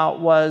about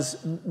was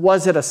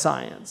it a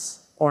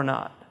science or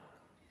not?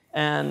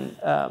 And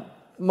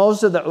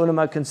most of the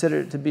ulama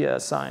considered it to be a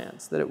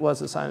science, that it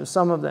was a science.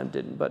 Some of them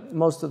didn't, but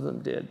most of them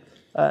did.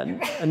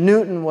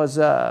 Newton was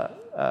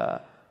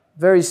a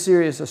very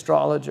serious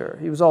astrologer.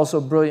 He was also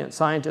a brilliant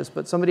scientist,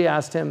 but somebody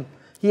asked him,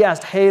 he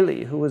asked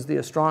Halley, who was the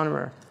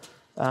astronomer,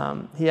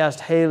 he asked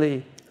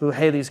Halley, who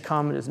Halley's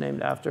Comet is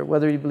named after,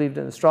 whether he believed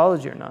in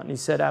astrology or not. And he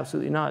said,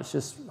 absolutely not, it's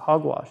just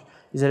hogwash.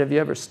 He said, have you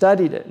ever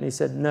studied it? And he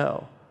said,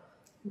 no.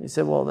 He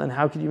said, well, then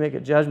how could you make a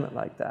judgment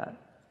like that?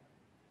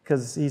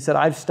 Because he said,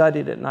 I've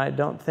studied it and I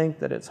don't think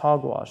that it's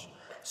hogwash.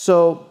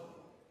 So,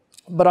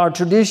 but our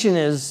tradition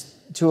is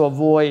to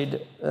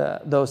avoid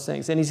those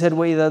things. And he said,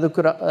 وَإِذَا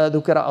ذُكِرَ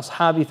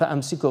أَصْحَابِي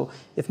فَأَمْسِكُوا.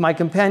 If my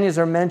companions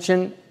are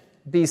mentioned,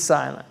 be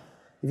silent.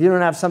 If you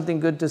don't have something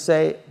good to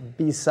say,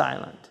 be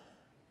silent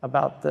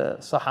about the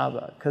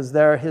Sahaba. Because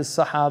they're his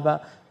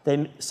Sahaba.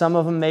 Some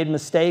of them made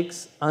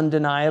mistakes,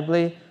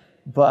 undeniably,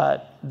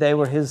 but they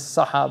were his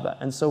Sahaba.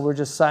 And so we're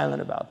just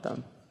silent about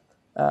them,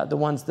 the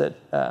ones that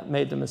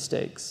made the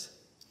mistakes.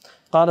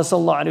 قال صلى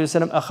الله عليه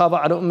وسلم أخاف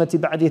على أمتي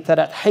بعدي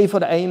ثلاث حيف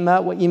الأئمة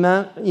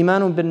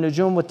وإيمان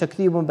بالنجوم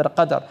والتكذيب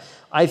بالقدر.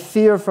 I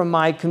fear from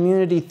my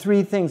community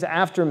three things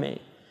after me: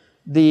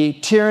 the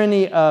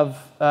tyranny of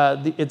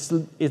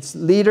its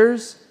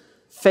leaders,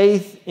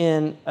 faith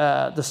in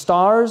the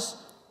stars,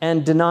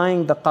 and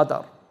denying the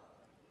qadar.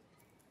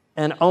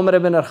 And Umar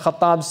ibn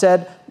al-Khattab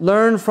said,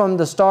 learn from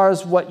the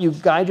stars what you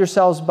guide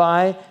yourselves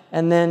by,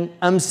 and then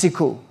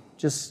amsiku,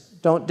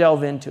 just don't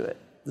delve into it,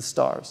 the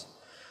stars.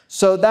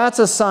 So that's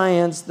a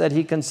science that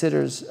he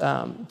considers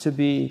to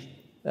be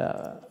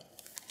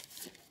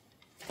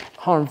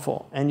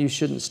harmful, and you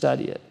shouldn't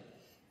study it.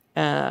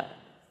 And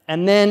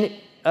then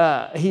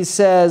he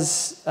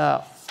says,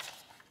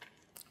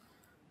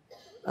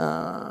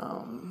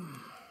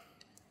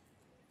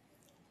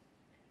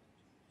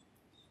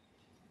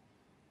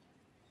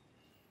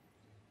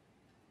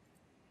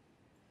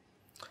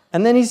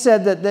 and then he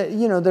said that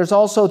there's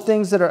also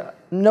things that are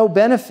no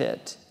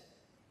benefit.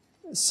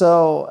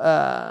 So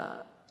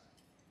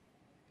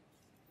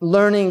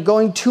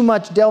going too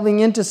much, delving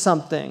into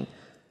something,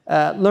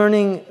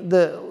 learning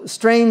the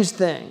strange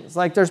things.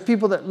 Like there's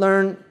people that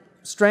learn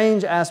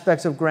strange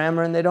aspects of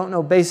grammar and they don't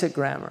know basic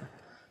grammar.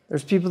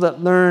 There's people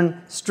that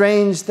learn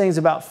strange things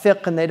about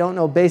fiqh and they don't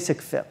know basic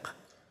fiqh.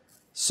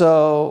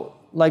 So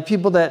like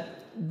people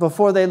that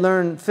before they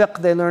learn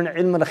fiqh, they learn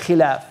ilm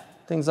al-khilaf,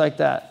 things like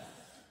that.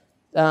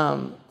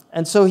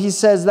 And so he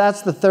says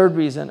that's the third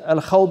reason.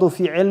 Al-khawdu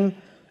fi ilm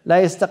la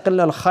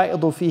yastaqil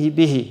al-khaidu fihi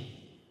bihi.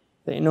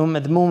 فإنه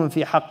مذموم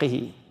في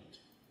حقه.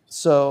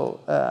 So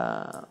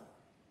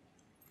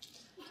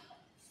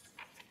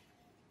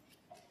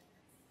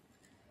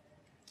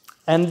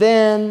and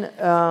then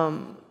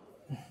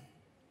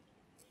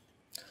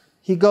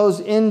he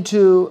goes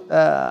into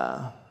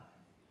the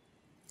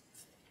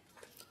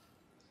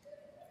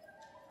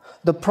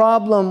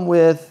problem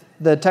with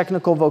the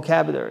technical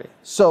vocabulary.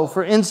 So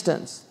for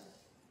instance,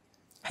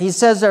 he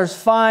says there's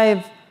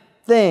 5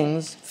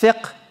 things: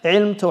 fiqh,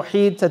 ilm,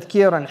 tawheed,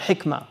 tadhkir, and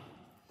hikmah.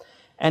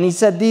 And he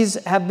said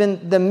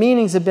the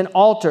meanings have been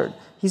altered.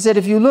 He said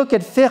if you look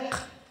at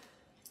fiqh,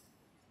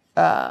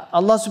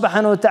 Allah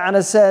subhanahu wa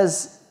ta'ala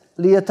says,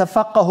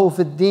 لِيَتَفَقَّهُوا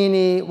فِي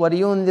الدِّينِ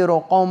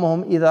وَلِيُنذِرُوا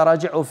قَوْمَهُمْ إِذَا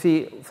رَجَعُوا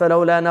فِي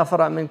فَلَوْلَا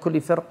نَفَرَ مِنْ كُلِّ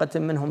فِرْقَةٍ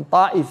مِّنْهُمْ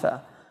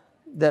طَائِفَةٍ.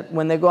 That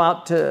when they go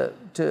out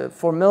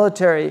for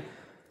military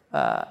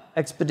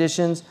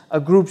expeditions, a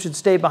group should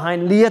stay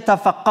behind,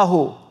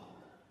 لِيَتَفَقَّهُوا,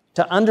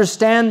 to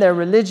understand their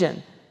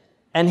religion.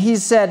 And he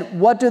said,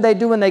 what do they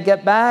do when they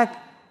get back?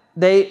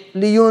 They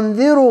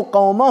لِيُنذِرُوا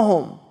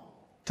قَوْمَهُمْ,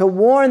 to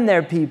warn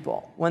their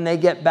people when they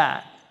get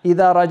back.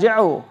 إِذَا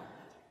رَجَعُوا.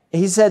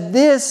 He said,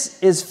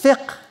 this is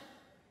fiqh.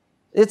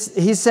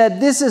 He said,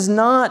 this is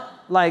not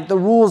like the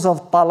rules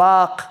of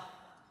talaq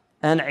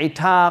and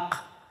itaq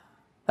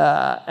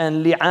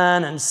and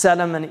li'an and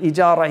salam and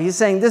ijara. He's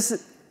saying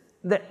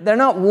they're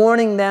not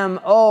warning them,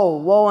 oh,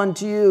 woe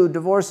unto you,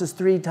 divorce is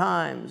 3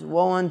 times,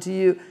 woe unto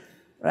you,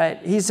 right?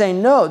 He's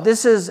saying, no,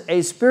 this is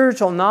a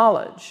spiritual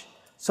knowledge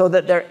so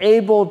that they're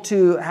able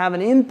to have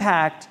an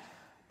impact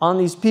on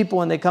these people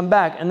when they come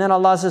back. And then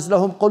Allah says,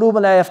 لَهُمْ قُلُوبٌ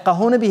لَا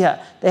يَفْقَهُونَ بِهَا.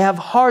 They have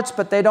hearts,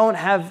 but they don't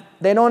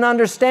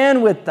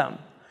understand with them.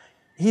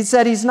 He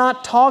said he's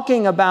not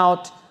talking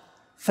about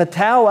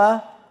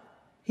fatawa.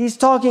 He's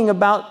talking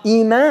about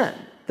iman,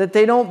 that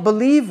they don't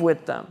believe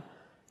with them.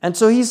 And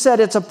so he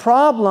said it's a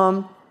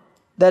problem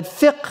that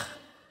fiqh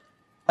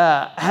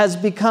has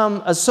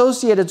become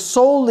associated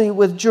solely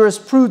with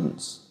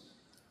jurisprudence.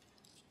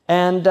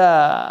 And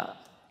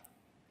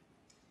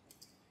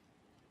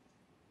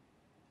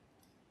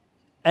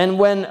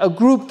when a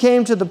group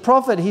came to the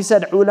Prophet, he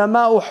said,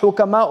 ulama'u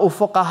hukama'u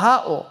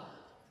fuqaha'u.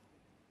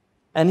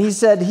 And he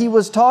said he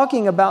was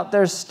talking about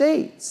their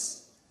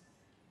states.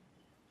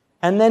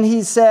 And then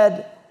he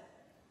said,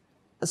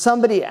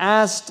 somebody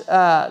asked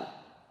Imam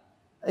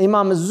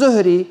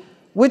al-Zuhri,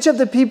 which of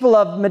the people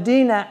of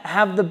Medina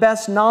have the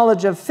best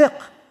knowledge of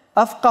fiqh?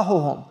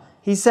 Afqahuhum.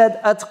 He said,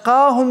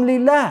 atqahum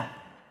lillah.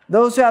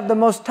 Those who have the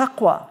most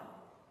taqwa.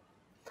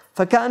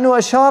 فَكَأَنُّ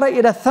أَشَارَ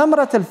إِلَى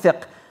ثَمْرَةِ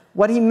الْفِقْهِ.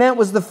 What he meant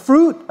was the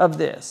fruit of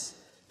this.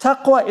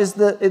 Taqwa is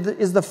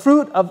the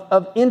fruit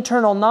of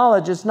internal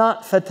knowledge. It's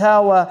not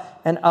fatawa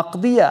and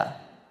aqdiyah.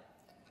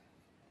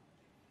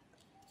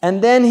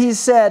 And then he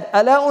said,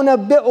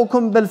 أَلَا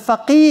أُنَبِّئُكُمْ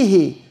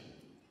بِالْفَقِيهِ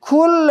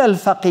كُلَّ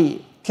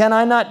الْفَقِيهِ. Can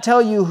I not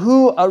tell you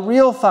who a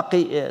real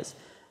faqih is?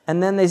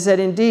 And then they said,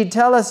 indeed,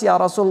 tell us, Ya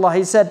Rasulullah.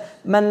 He said,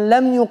 مَنْ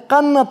لَمْ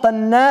يُقَنَّطَ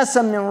النَّاسَ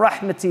مِنْ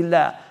رَحْمَةِ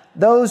اللَّهِ.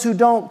 Those who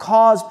don't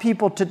cause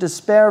people to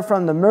despair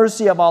from the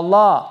mercy of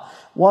Allah.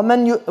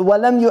 وَلَمْ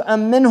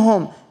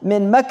يُؤَمِّنْهُمْ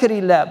مِنْ مَكْرِ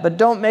اللَّهِ. But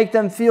don't make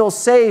them feel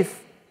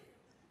safe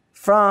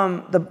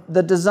from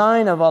the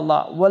design of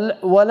Allah.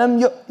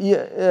 وَلَمْ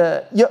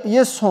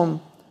يُؤْيِسْهُمْ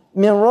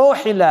مِنْ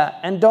رَوْحِ اللَّهِ.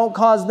 And don't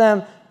cause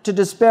them to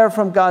despair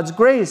from God's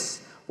grace.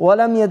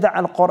 وَلَمْ يَدَعَ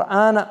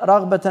الْقُرْآنَ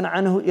رَغْبَةً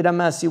عَنْهُ إِلَى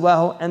مَا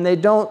سِوَاهُ. And they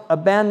don't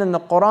abandon the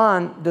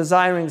Quran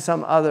desiring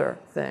some other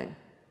thing.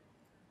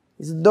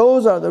 He said,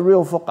 those are the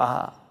real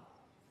fuqaha.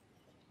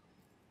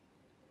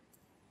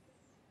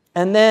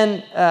 And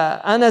then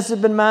Anas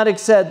ibn Malik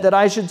said that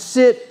I should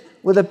sit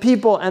with the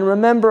people and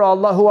remember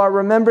Allah, who are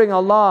remembering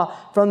Allah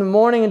from the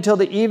morning until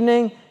the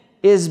evening,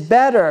 is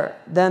better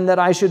than that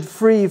I should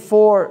free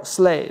 4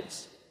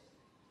 slaves.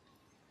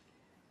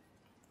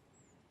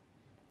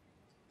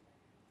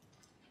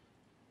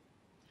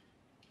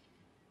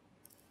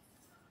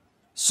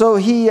 So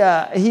he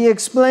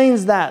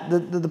explains that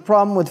the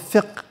problem with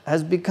fiqh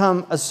has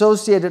become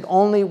associated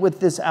only with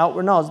this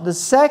outward knowledge. The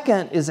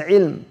second is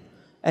ilm.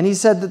 And he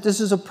said that this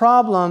is a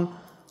problem,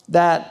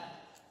 that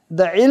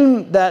the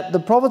ilm that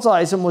the Prophet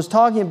ﷺ was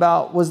talking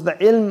about was the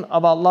ilm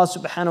of Allah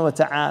subhanahu wa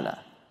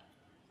ta'ala.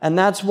 And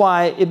that's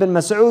why Ibn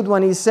Mas'ud,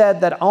 when he said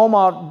that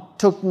Omar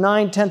took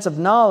 9/10 of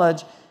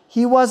knowledge,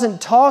 he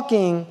wasn't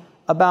talking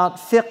about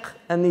fiqh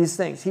and these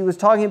things. He was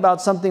talking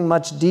about something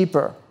much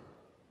deeper.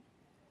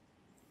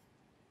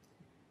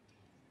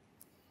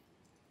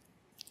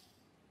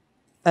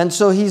 And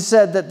so he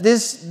said that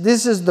this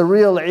is the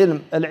real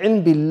ilm,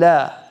 al-ilm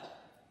billah.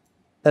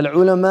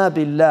 Al-ulama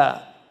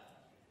billah,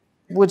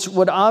 which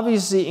would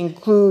obviously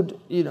include,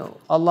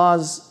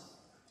 Allah's,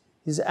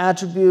 His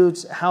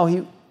attributes, how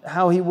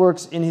He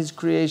works in His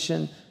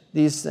creation,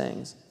 these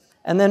things.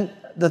 And then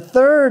the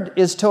third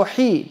is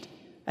tawheed.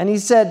 And he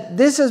said,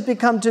 this has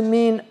become to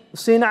mean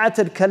sina'at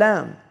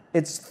al-kalam.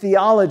 It's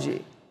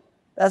theology.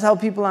 That's how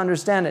people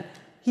understand it.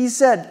 He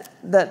said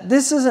that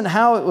this isn't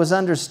how it was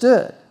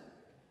understood.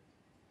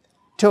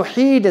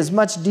 Tawheed is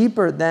much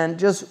deeper than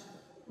just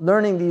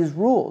learning these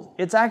rules.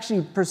 It's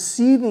actually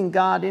perceiving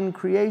God in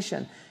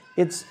creation.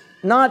 It's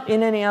not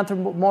in any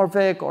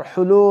anthropomorphic or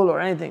hulul or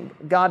anything.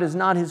 God is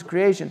not His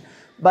creation,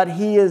 but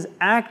He is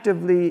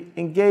actively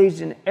engaged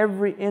in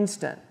every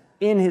instant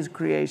in His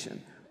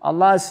creation.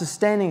 Allah is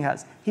sustaining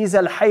us. He's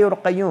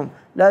al-hayyul qayyum.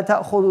 La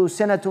ta'khudhu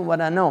sinatun wa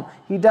la nawm.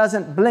 He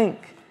doesn't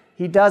blink.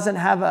 He doesn't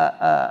have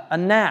a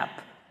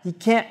nap. He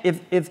can't,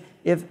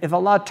 if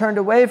Allah turned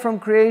away from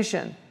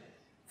creation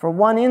for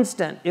one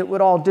instant, it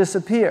would all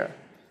disappear.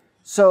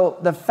 So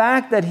the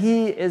fact that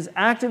He is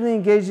actively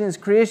engaged in His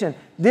creation,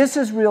 this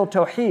is real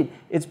tawheed.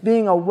 It's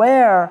being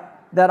aware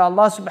that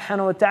Allah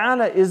subhanahu wa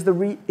ta'ala is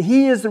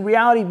He is the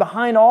reality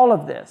behind all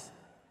of this.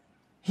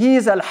 He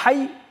is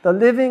al-hayy, the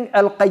living,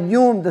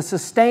 al-qayyum, the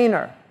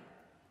sustainer.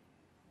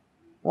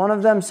 One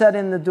of them said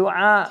in the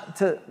dua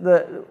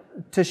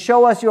to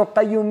show us your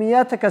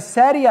qayyumiyataka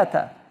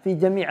sariyata fi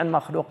jami'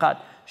 al-makhluqat.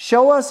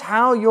 Show us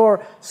how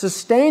you're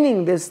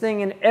sustaining this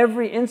thing in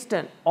every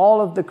instant,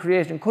 all of the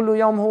creation. Kullu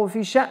yawm huwa fi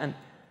sha'n.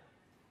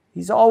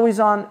 He's always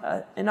on,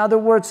 in other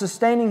words,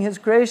 sustaining His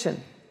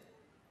creation.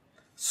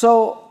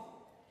 So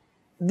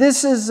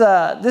this is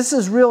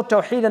real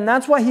tawheed, and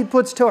that's why he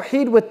puts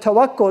tawheed with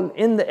tawakkul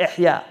in the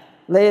ihya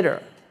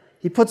later.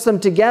 He puts them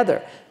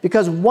together,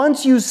 because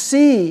once you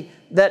see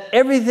that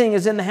everything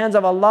is in the hands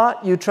of Allah,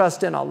 you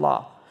trust in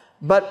Allah.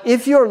 But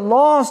if you're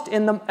lost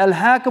in the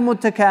al-hakamu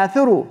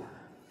takathuru,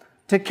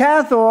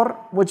 takathur,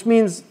 which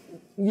means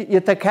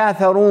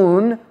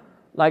yatakatharun,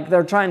 like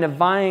they're trying to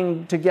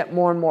vying to get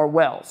more and more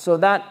wealth. So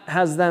that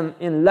has them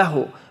in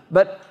lahu.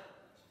 But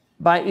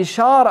by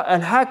ishara,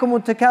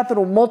 al-hakamu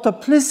takathuru,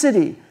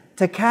 multiplicity,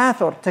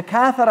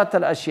 takatharat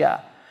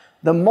al-ashya.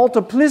 The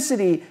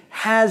multiplicity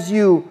has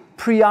you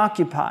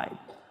preoccupied.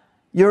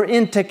 You're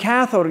in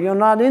takathur, you're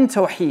not in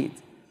tawheed.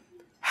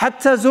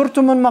 Hatta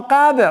zurtum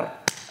al-maqabir,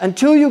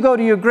 until you go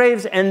to your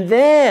graves, and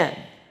then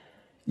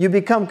you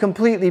become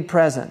completely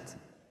present.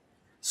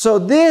 So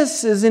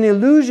this is an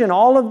illusion.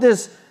 All of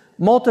this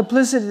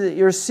multiplicity that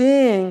you're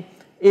seeing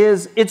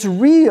it's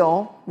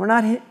real. We're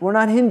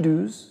not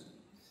Hindus.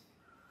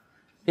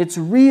 It's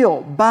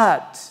real,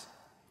 but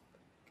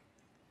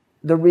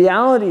the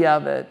reality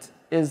of it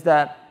is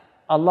that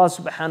Allah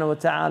subhanahu wa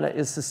ta'ala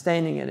is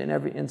sustaining it in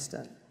every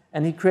instant.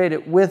 And He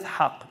created with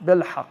haqq,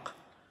 bil haqq.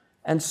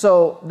 And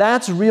so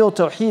that's real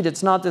tawheed.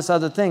 It's not this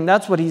other thing.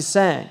 That's what he's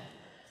saying.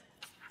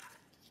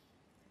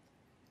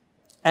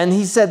 And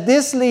he said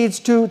this leads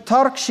to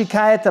tark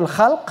shikayat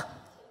al-khalq.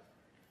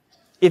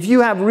 If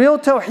you have real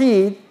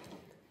tawheed,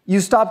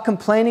 you stop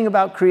complaining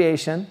about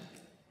creation.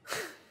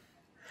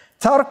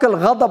 Tark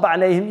al-ghadab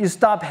alayhim, you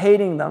stop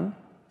hating them.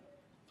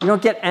 You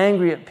don't get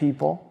angry at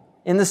people.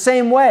 In the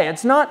same way,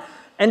 it's not,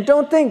 and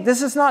don't think,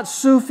 this is not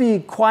Sufi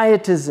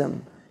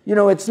quietism. You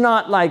know, it's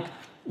not like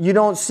you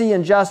don't see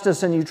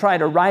injustice and you try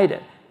to right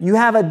it. You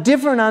have a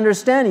different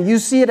understanding. You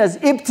see it as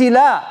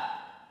ibtila,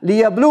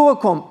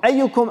 liyabluwakum,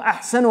 ayyukum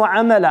ahsanu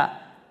amala.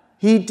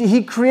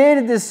 He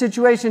created this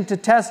situation to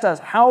test us.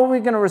 How are we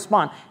going to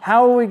respond?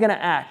 How are we going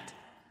to act?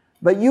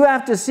 But you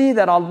have to see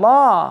that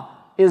Allah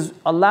is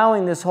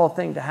allowing this whole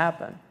thing to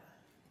happen.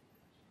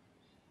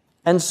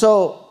 And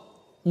so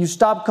you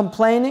stop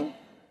complaining,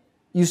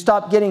 you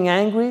stop getting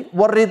angry,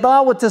 وَالرِّضَى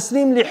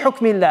وَالتَّسْلِيمُ لِحُكْمِ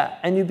اللَّهِ,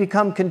 and you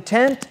become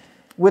content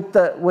with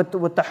the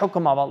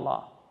hukm of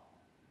Allah.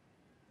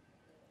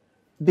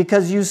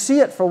 Because you see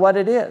it for what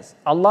it is.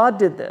 Allah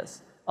did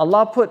this.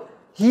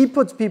 He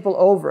puts people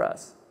over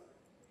us.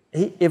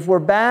 If we're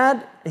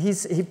bad,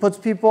 He puts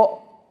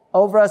people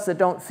over us that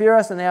don't fear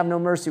us and they have no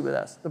mercy with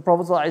us. The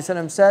Prophet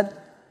ﷺ said,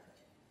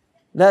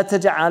 لا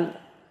تجعل,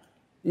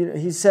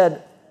 he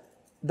said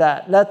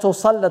that لا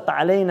تسلط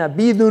علينا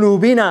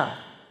بذنوبنا.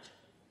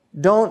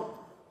 Don't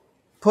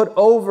put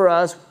over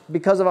us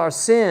because of our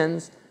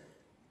sins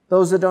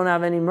those that don't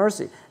have any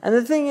mercy. And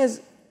the thing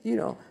is,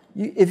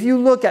 if you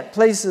look at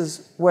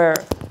places where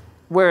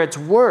it's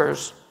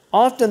worse,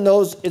 often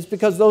it's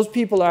because those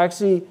people are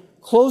actually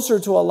closer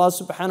to Allah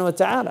subhanahu wa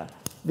ta'ala.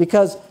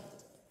 Because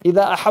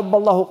إِذَا أَحَبَّ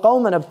اللَّهُ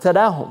قَوْمًا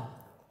ابْتَلَاهُمْ.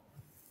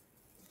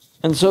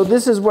 And so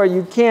this is where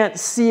you can't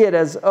see it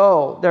as,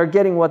 oh, they're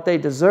getting what they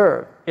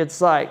deserve.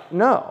 It's like,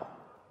 no.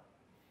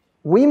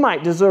 We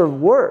might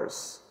deserve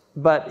worse,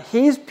 but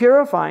He's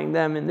purifying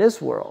them in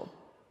this world,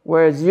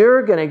 whereas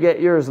you're going to get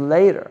yours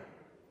later.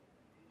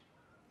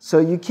 So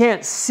you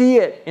can't see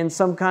it in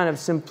some kind of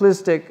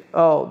simplistic,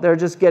 oh, they're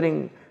just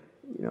getting,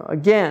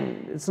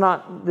 again, it's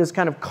not this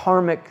kind of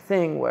karmic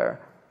thing where,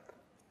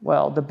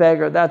 well, the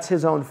beggar, that's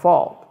his own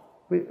fault.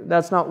 We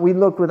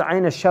look with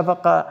ayn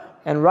al-shafaqa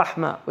and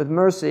rahmah, with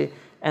mercy,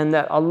 and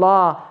that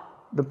Allah,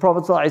 the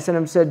Prophet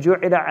ﷺ said, جُعِلَ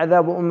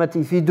عَذَابُ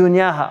أُمَّتِي فِي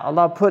دُنْيَاهَا.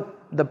 Allah put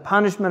the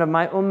punishment of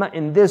my ummah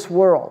in this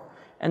world.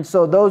 And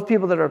so those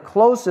people that are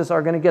closest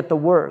are going to get the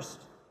worst.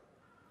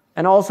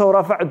 And also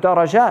رَفَعُ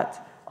الدَّرَجَاتِ.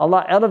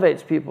 Allah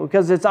elevates people,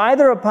 because it's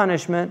either a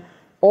punishment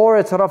or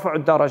it's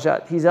رَفَعُ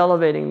الدَّرَجَاتِ. He's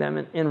elevating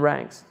them in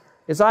ranks.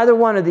 It's either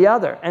one or the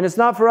other. And it's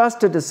not for us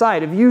to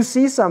decide. If you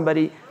see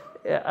somebody,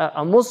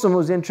 a Muslim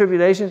who's in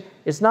tribulation,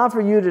 it's not for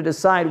you to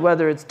decide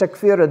whether it's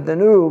takfir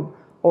al-dhanub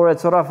or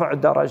it's rafa'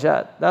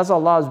 al-darajat. That's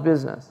Allah's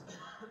business.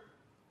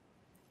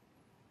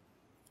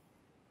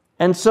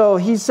 And so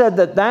he said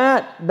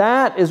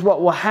that is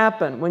what will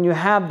happen when you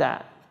have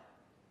that.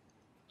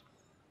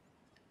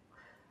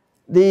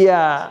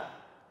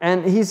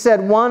 And he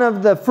said one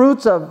of the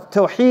fruits of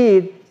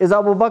Tawheed is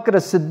Abu Bakr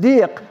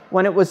as-Siddiq,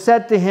 when it was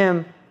said to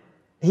him,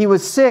 he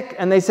was sick,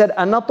 and they said,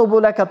 أَنَطُبُ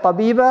لَكَ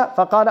طَبِيبًا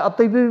فَقَالَ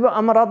الطِّبِيبُ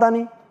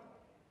أَمْرَضَنِي.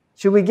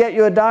 Should we get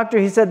you a doctor?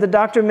 He said, the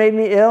doctor made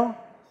me ill.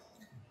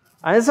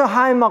 And it's a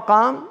high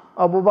maqam.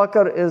 Abu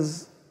Bakr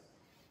is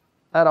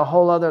at a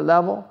whole other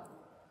level.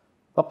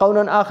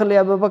 فَقَوْلٌ آخر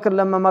لأبو بكر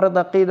لما مرض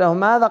قيل له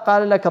ماذا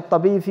قال لك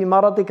الطبيب في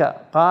مرضك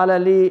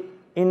قال لي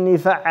إني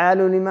فعال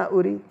لما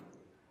أريد.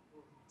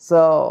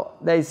 So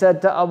they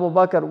said to Abu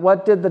Bakr,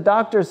 what did the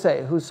doctor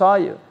say? Who saw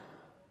you?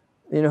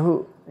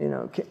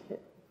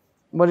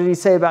 What did he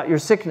say about your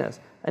sickness?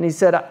 And he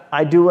said,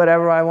 I do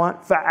whatever I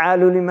want. فَعَالُ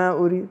لِمَا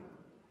أُرِيدُ.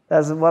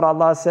 That's what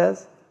Allah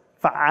says.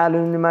 فَعَالُ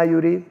لِمَا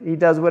يُرِيدُ. He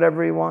does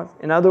whatever He wants.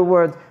 In other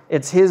words,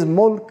 it's His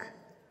mulk.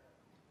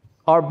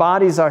 Our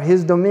bodies are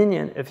His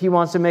dominion. If He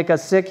wants to make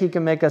us sick, He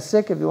can make us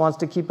sick. If He wants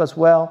to keep us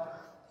well,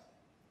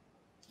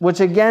 which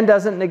again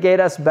doesn't negate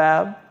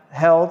asbab,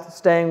 health,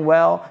 staying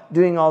well,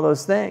 doing all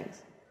those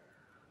things.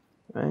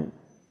 Right?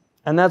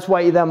 And that's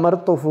why إِذَا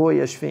مَرْضْتُ فَهُوَ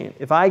يَشْفِينَ.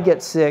 If I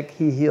get sick,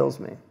 He heals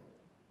me.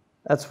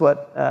 That's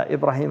what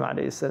Ibrahim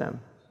alayhi salam,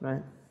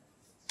 right?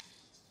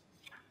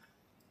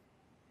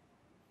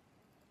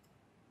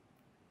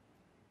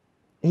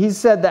 He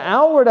said the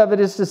outward of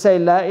it is to say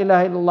La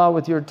ilaha illallah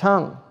with your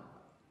tongue.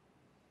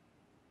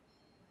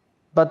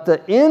 But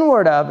the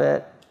inward of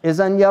it is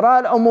أن يرى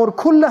الأمور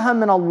كلها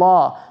من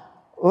الله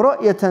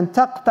رؤية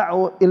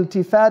تقطع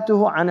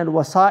التفاته عن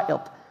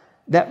الوسائط,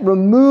 that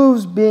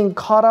removes being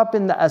caught up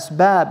in the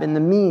asbab, in the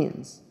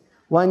means.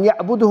 وأن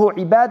يعبده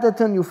عبادة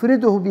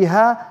يفرده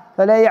بها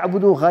فلا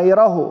يعبد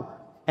غيره,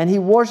 and he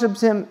worships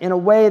Him in a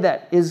way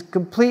that is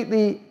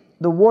completely,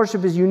 the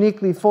worship is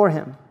uniquely for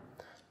Him.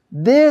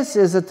 This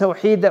is a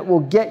tawheed that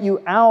will get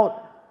you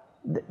out.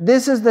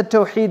 This is the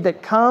tawheed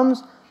that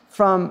comes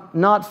from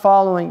not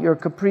following your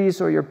caprice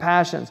or your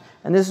passions.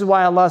 And this is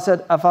why Allah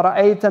said,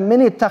 أَفَرَأَيْتَ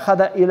مِنِ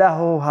اتَّخَذَ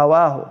إِلَهُ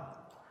هَوَاهُ.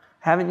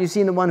 Haven't you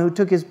seen the one who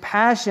took his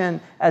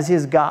passion as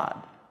his God?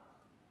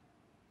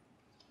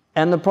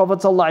 And the Prophet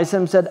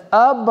ﷺ said,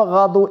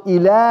 أَبْغَضُ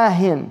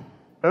إِلَهٍ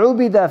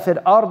عُبِدَ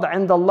فِي الْأَرْضِ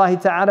عِنْدَ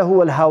اللَّهِ تَعَالَى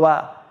هُوَ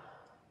الْهَوَى.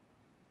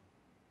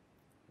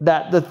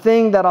 That the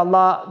thing that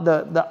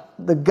Allah,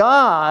 the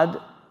God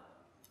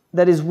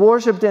that is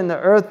worshipped in the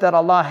earth that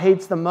Allah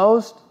hates the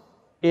most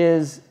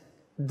is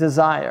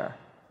desire.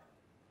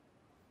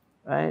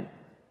 Right?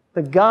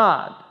 The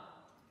God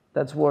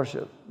that's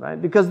worshipped. Right?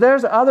 Because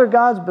there's other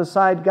gods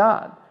beside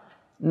God.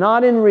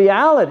 Not in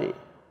reality,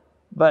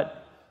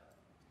 but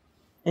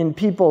in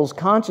people's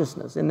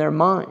consciousness, in their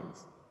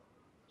minds.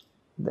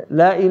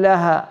 La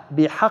ilaha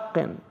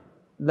bihaqqin.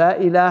 La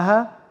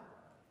ilaha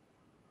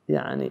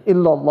yani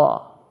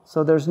illallah.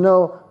 So there's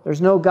no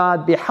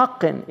God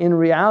bihaqqin in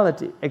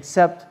reality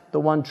except the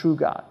one true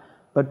God.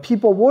 But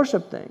people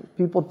worship things.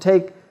 People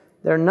take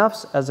their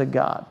nafs as a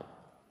God.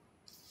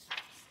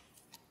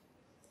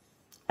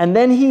 And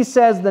then he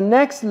says the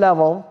next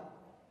level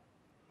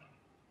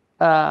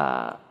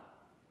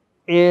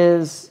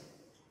is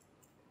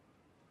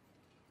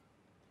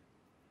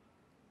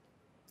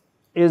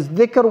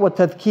dhikr wa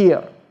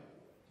tadhkir.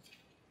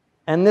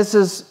 And this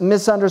is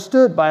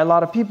misunderstood by a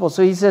lot of people.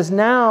 So he says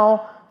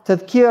now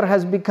tadhkir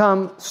has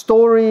become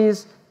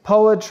stories,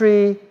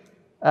 poetry,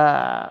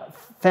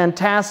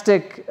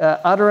 fantastic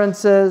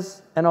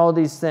utterances, and all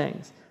these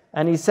things.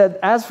 And he said,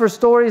 as for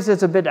stories,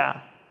 it's a bid'ah.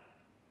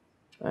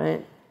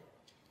 Right?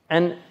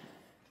 And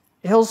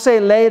he'll say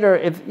later,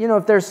 if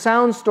there's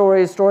sound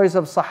stories, stories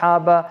of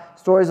Sahaba,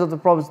 stories of the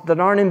prophets that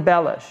aren't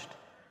embellished,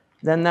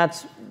 then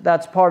that's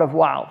part of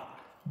wow.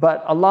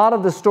 But a lot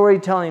of the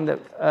storytelling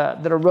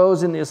that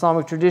arose in the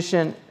Islamic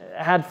tradition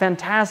had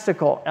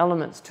fantastical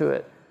elements to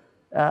it.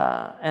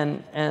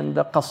 And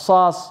the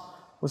qasas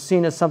was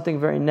seen as something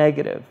very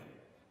negative.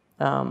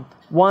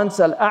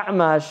 Once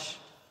Al-A'mash,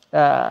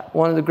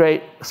 one of the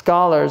great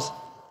scholars,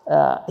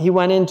 he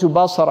went into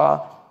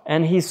Basra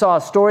and he saw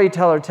a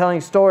storyteller telling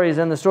stories,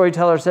 and the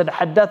storyteller said,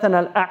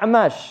 حَدَّثَنَا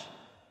Al-A'mash.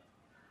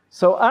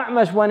 So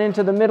A'mash went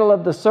into the middle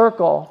of the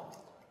circle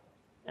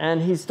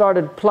and he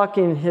started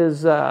plucking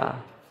his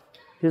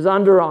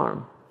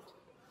underarm.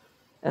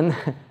 And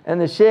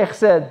the sheikh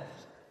said,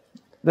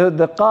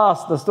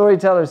 the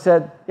storyteller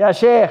said, Ya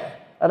Shaykh,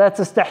 alat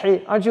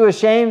tastahi, aren't you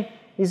ashamed?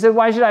 He said,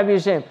 why should I be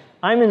ashamed?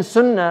 I'm in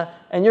Sunnah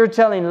and you're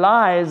telling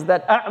lies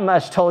that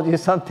A'mash told you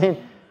something.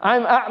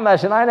 I'm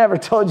A'mash and I never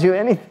told you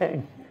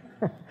anything.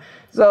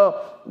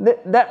 So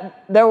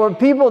there were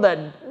people that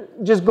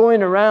just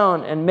going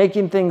around and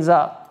making things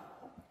up.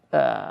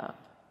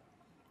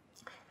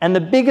 And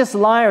the biggest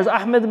liars,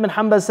 Ahmed ibn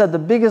Hanbal said, the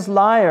biggest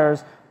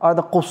liars are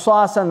the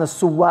qusas and the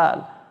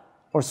su'al,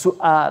 or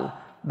su'al.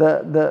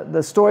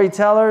 The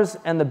storytellers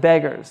and the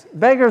beggars.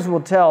 Beggars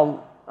will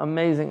tell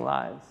amazing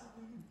lies.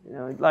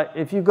 Like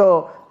if you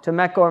go to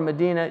Mecca or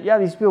Medina,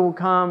 these people will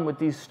come with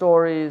these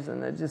stories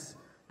and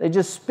they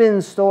just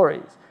spin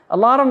stories. A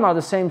lot of them are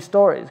the same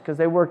stories because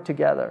they work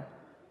together.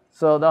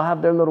 So they'll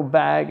have their little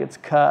bag, it's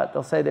cut.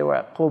 They'll say they were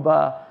at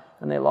Quba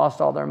and they lost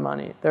all their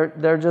money. They're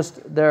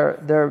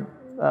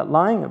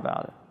lying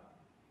about it.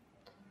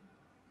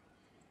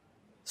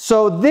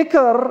 So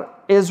dhikr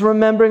is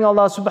remembering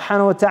Allah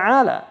subhanahu wa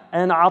ta'ala.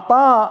 And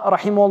Ata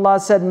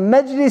rahimahullah said,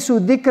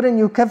 مَجْلِسُ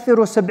ذِكْرٍ يُكَفِّرُ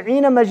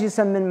سَبْعِينَ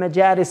مَجْلِسًا مِّن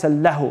مَجَالِسَ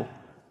اللَّهُ.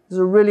 This is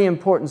a really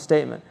important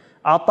statement.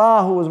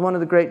 Ata, who was one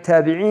of the great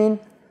tabi'een,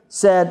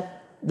 said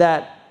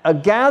that a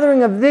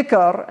gathering of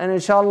dhikr, and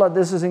inshallah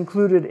this is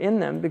included in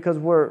them because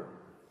we're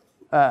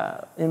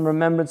in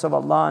remembrance of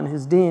Allah and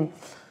His deen,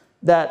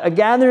 that a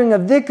gathering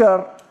of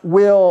dhikr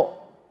will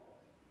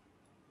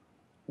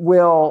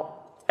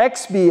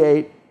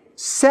expiate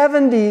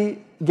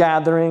 70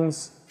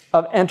 gatherings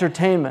of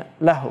entertainment,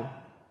 lahu.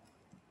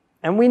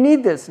 And we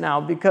need this now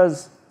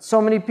because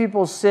so many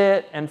people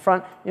sit and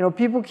front,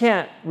 people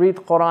can't read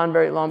the Quran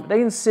very long, but they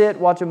can sit,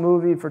 watch a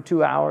movie for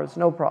 2 hours,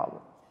 no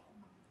problem.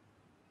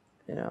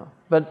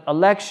 But a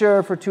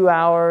lecture for 2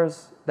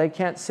 hours, they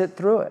can't sit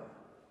through it,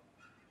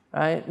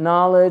 right?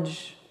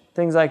 Knowledge,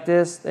 things like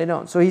this, they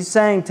don't. So he's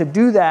saying to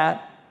do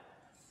that,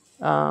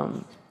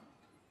 and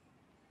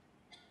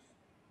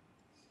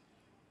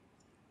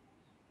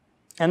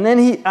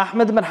then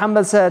Ahmad ibn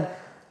Hanbal said,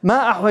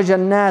 ما أحوج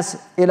الناس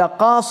إلى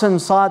قاص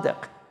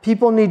صادق.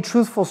 People need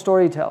truthful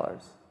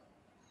storytellers.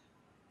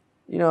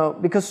 You know,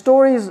 because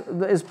stories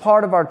is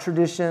part of our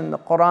tradition. The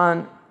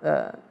Quran,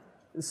 that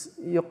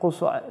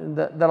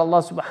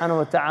Allah subhanahu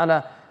wa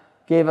ta'ala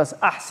gave us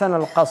ahsan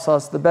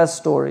al-qasas, the best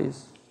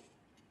stories.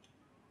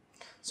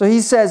 So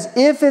he says,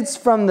 if it's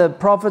from the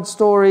Prophet's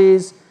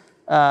stories,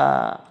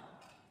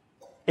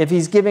 if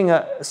he's giving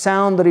a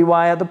sound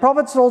riwayah, the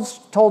Prophet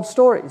told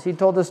stories. He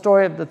told the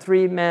story of the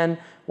three men.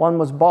 One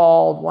was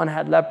bald, one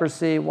had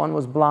leprosy, one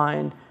was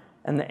blind,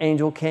 and the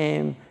angel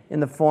came in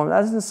the form.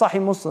 That's in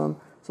Sahih Muslim.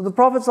 So the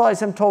Prophet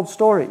ﷺ told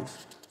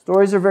stories.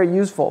 Stories are very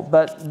useful,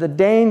 but the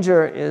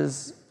danger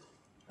is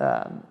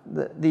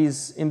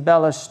these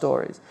embellished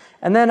stories.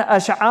 And then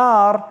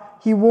Ash'ar,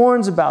 he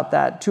warns about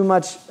that too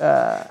much.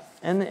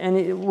 And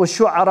it was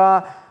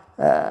shu'ara,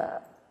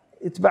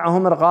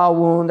 itba'ahum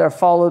al-ghawun, they're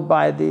followed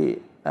by the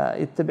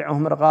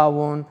itba'ahum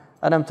al-ghawun,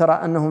 alam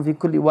tara annahum fi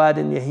kulli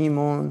wadin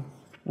yahimun,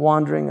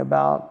 wandering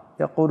about,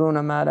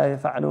 yaquluna ma la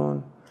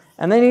yaf'alun.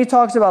 And then he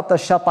talks about the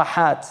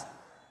shatahat.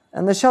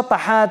 And the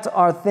shatahat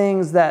are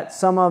things that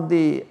some of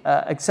the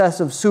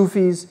excessive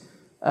Sufis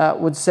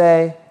would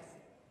say,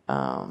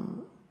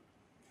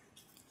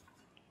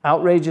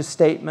 outrageous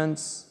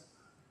statements.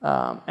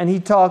 And he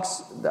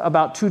talks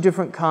about two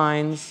different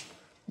kinds.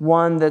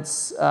 One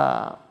that's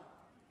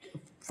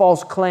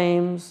false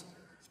claims.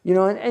 You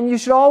know, and you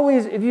should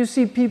always, if you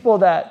see people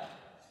that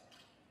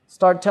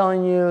start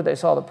telling you they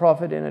saw the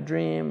Prophet in a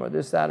dream or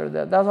this, that, or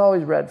that, that's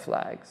always red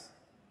flags.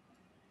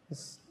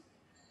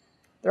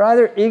 They're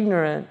either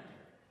ignorant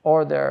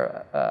or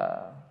they're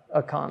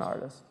a con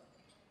artist.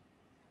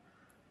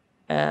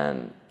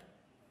 And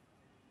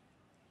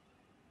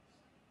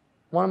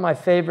one of my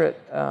favorite,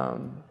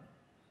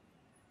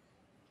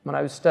 when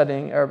I was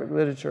studying Arabic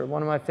literature,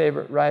 one of my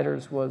favorite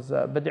writers was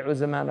Badi'u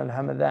Zaman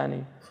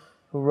al-Hamadani,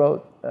 who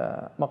wrote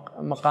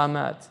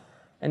Maqamat.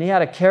 And he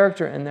had a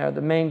character in there,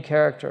 the main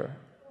character,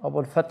 Abu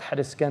al-Fath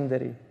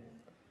al-Iskandari.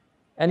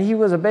 And he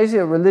was basically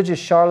a religious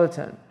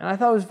charlatan. And I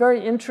thought it was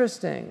very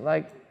interesting.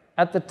 Like,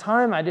 at the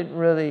time, I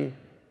didn't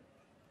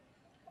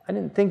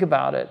think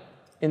about it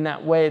in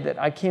that way, that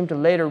I came to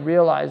later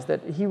realize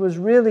that he was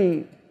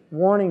really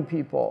warning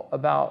people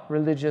about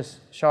religious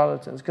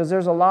charlatans, because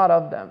there's a lot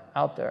of them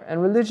out there.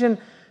 And religion,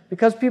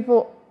 because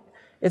people,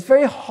 it's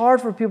very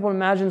hard for people to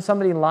imagine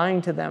somebody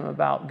lying to them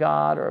about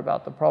God or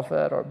about the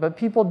Prophet, but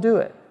people do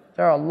it.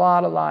 There are a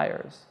lot of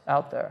liars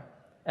out there.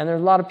 And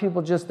there's a lot of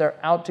people just, they're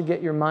out to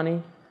get your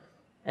money,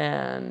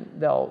 and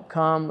they'll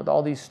come with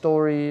all these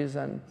stories,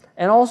 and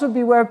also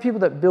beware of people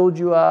that build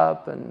you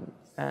up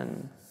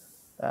and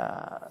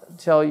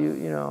tell you,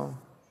 you know,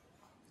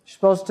 you're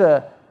supposed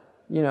to,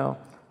 you know,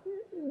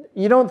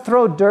 you don't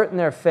throw dirt in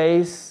their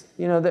face.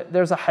 You know,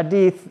 there's a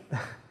hadith.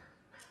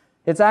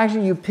 It's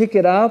actually, you pick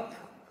it up.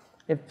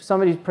 If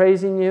somebody's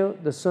praising you,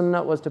 the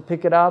sunnah was to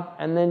pick it up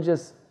and then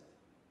just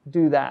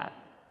do that.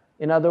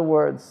 In other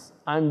words,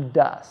 I'm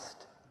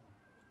dust.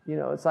 You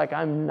know, it's like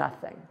I'm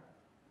nothing.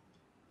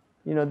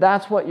 You know,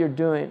 that's what you're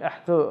doing.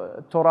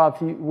 Turab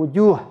fi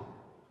wujuh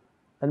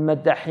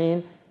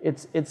al-maddahin.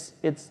 It's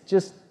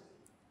just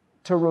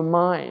to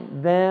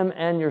remind them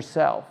and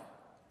yourself,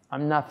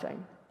 I'm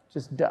nothing,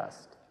 just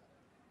dust.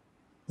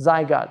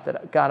 Zygote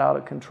that got out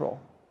of control.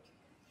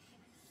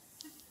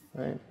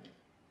 Right?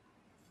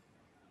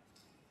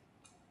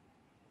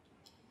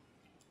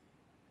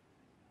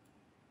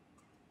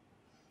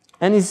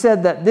 And he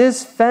said that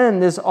this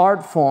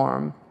art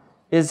form,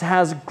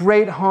 has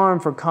great harm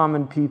for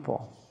common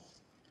people.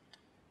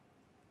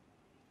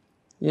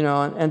 You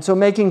know, and so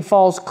making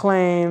false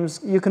claims,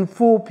 you can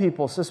fool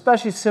people, so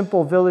especially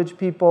simple village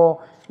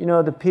people, you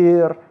know, the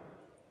pir.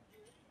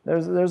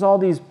 There's all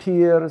these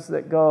pirs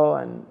that go,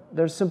 and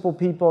there's simple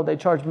people, they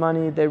charge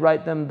money, they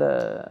write them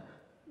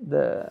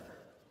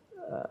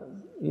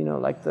you know,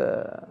 like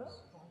the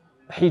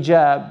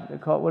hijab, they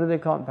call it, what do they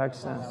call it in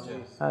Pakistan?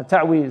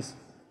 Ta'weez.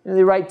 You know,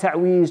 they write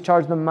ta'weez,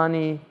 charge them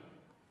money.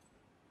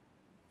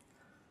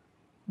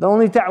 The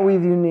only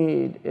ta'weez you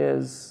need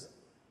is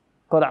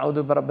قُلْ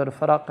أَعُوذُ بِرَبِّ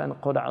الْفَلَقِ and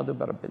قُلْ أَعُوذُ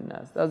بِرَبِّ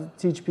النَّاسِ.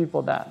 Teach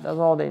people that. That's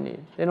all they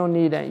need. They don't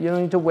need it. You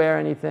don't need to wear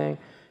anything.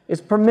 It's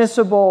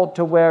permissible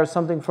to wear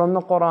something from the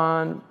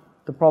Quran.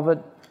 The Prophet,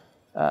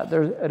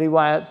 there's a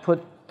riwayat,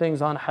 put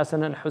things on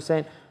Hassan and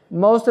Hussein.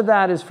 Most of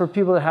that is for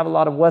people that have a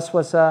lot of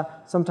waswasa.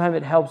 Sometimes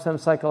it helps them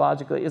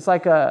psychologically. It's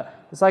like a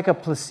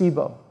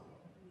placebo.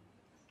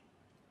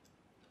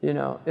 You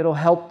know, it'll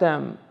help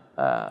them,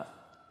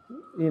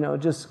 you know,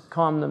 just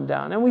calm them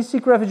down. And we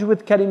seek refuge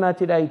with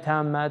kalimati lahi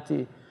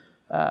tammati.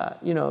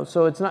 You know,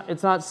 so it's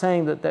not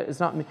saying that it's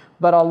not me,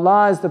 but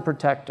Allah is the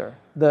protector.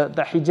 The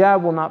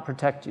hijab will not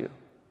protect you.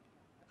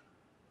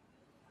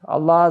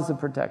 Allah is the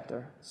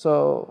protector.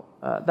 So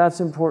that's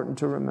important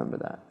to remember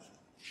that.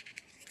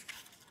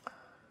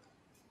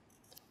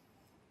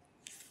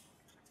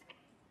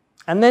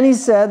 And then he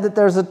said that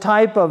there's a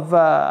type of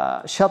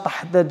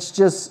shatah that's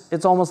just,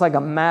 it's almost like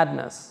a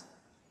madness.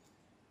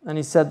 And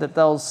he said that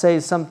they'll say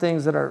some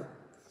things that are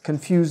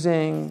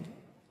confusing.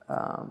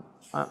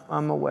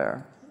 I'm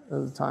aware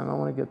of the time. I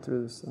want to get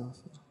through this.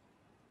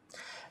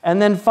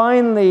 And then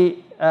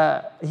finally,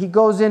 he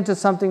goes into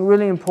something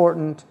really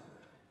important,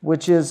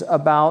 which is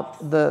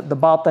about the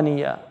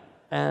bataniyah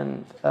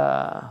and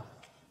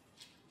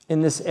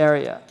in this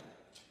area,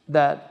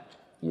 that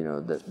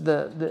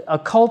the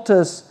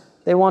occultists,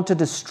 they want to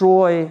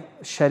destroy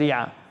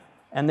Sharia,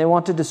 and they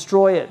want to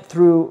destroy it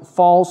through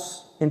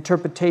false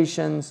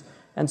interpretations.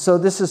 And so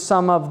this is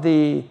some of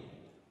the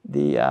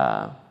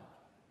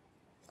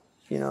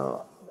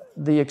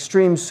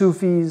extreme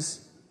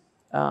Sufis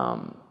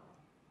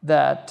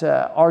that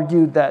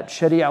argued that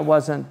Sharia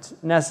wasn't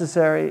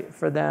necessary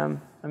for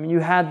them. I mean, you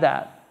had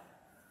that.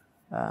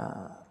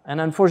 And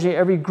unfortunately,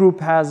 every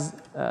group has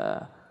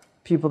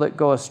people that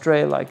go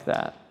astray like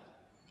that.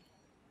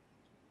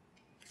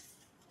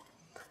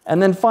 And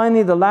then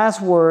finally, the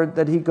last word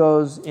that he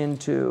goes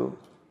into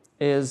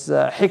is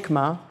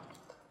hikmah.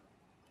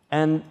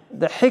 And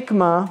the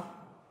hikmah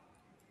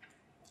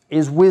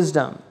is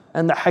wisdom.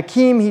 And the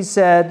hakim, he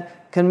said,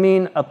 can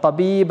mean a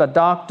tabib, a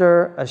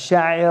doctor, a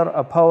sha'ir,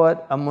 a poet,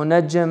 a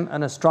munajjim,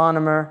 an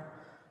astronomer.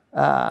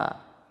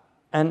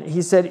 And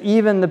he said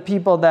even the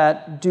people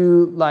that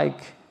do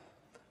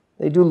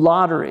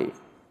lottery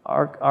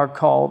are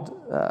called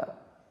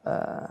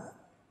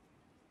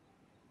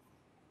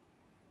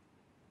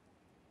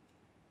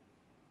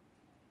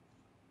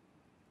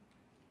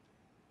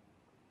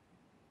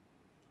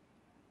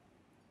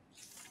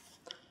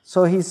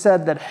so he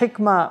said that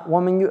hikmah,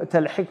 وَمَنْ يُؤْتَ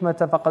الْحِكْمَةَ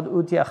فَقَدْ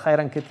أُوتِيَ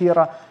خَيْرًا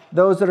كَثِيرًا.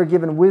 Those that are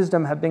given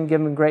wisdom have been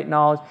given great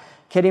knowledge.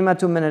 كَلِمَةٌ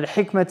مِنَ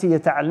الْحِكْمَةِ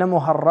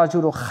يَتَعَلَّمُهَا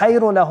الرَّجُلُ خَيْرٌ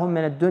لَهُ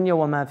مِنَ الدُّنْيَا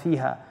وَمَا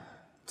فِيهَا.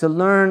 To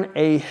learn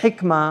a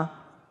hikmah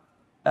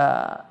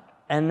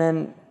and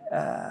then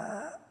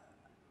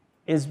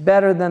is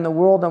better than the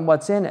world and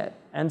what's in it.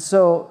 And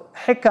so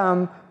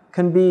hikam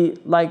can be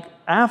like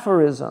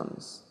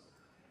aphorisms.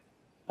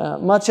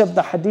 Much of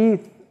the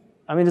hadith,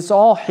 I mean, it's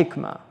all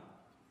hikmah.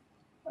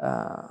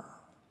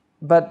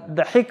 But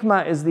the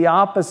hikmah is the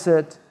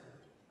opposite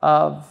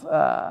of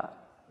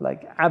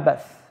like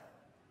abath,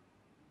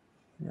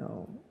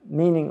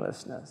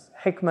 meaninglessness.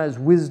 Hikmah is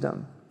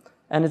wisdom,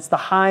 and it's the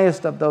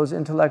highest of those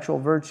intellectual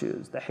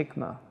virtues, the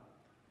hikmah.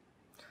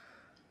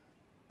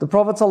 The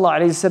Prophet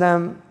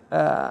ﷺ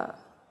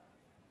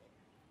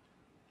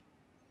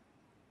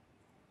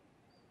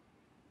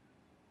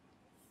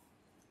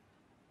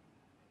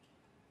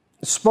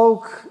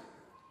spoke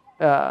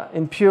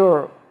in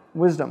pure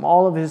wisdom.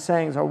 All of his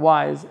sayings are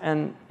wise.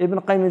 And Ibn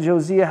Qayyim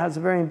al-Jawziyah has a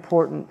very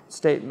important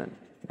statement.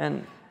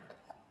 And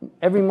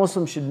every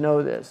Muslim should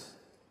know this,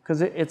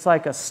 because it's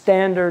like a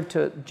standard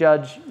to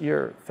judge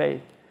your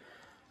faith.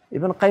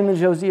 Ibn Qayyim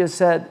al-Jawziyah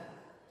said,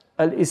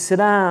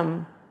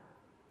 Al-Islam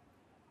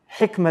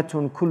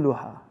hikmatun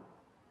kulluha,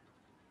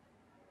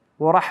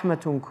 wa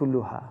rahmatun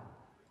kulluha,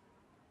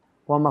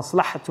 wa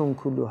maslahatun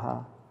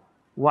kulluha,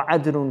 wa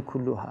adlun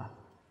kulluha.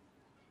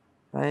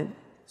 Right?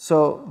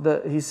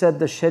 So he said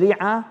the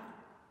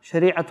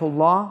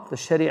Shari'atullah, the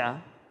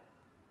Sharia,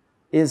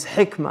 is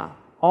hikmah.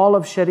 All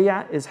of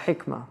Sharia is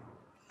hikmah.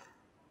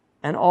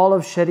 And all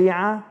of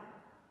Sharia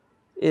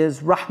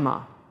is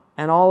rahmah.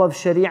 And all of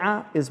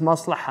Sharia is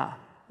maslahah.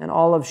 And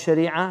all of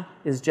Sharia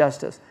is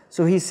justice.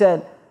 So he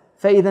said,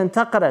 فَإِذَا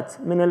انْتَقَرَتْ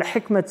مِنَ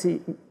الْحِكْمَةِ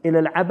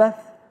إِلَى الْعَبَثِ.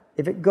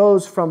 If it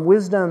goes from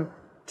wisdom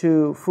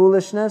to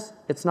foolishness,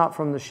 it's not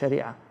from the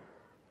Sharia.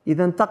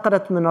 إِذَا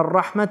انْتَقَرَتْ مِنَ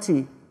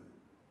الرَّحْمَةِ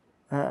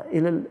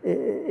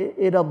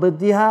إلى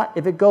ضدها.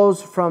 If it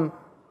goes from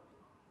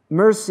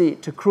mercy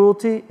to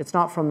cruelty, it's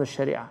not from the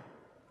Sharia.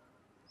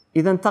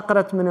 إذا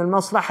انتقلت من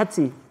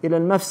المصلحة إلى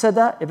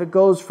المفسدة. If it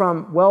goes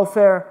from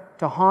welfare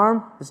to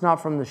harm, it's not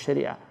from the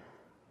Sharia.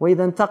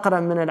 وإذا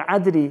انتقل من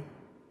العدل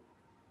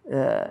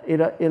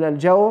إلى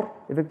الجور.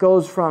 If it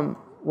goes from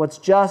what's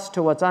just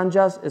to what's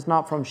unjust, it's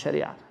not from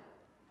Sharia.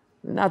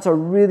 And that's a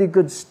really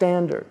good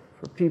standard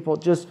for people,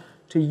 just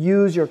to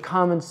use your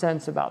common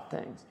sense about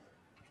things.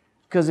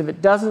 Because if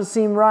it doesn't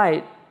seem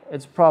right,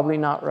 it's probably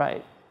not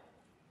right.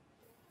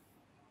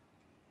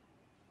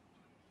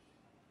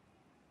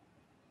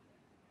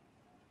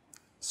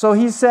 So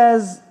he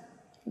says,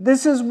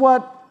 this is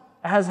what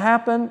has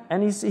happened,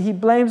 and he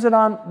blames it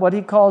on what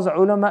he calls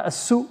ulama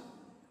as-su.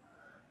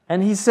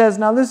 And he says,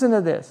 now listen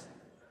to this.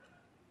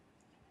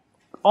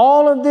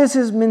 All of this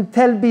is min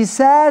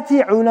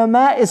talbisati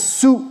ulama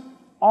as-su.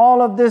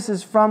 All of this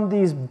is from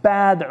these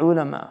bad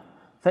ulama.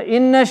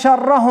 فَإِنَّ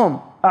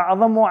شَرَّهُمْ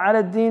أعظم على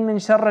الدين من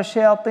شر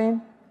الشياطين.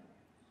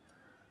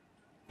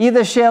 إذا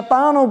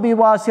الشيطان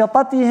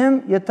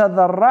بواسطتهم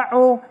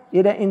يتذرع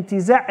إلى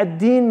انتزاع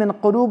الدين من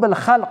قلوب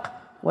الخلق.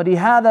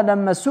 ولهذا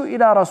لما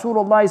سئل رسول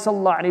الله صلى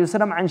الله عليه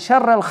وسلم عن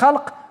شر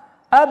الخلق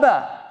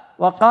أبى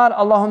وقال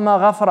اللهم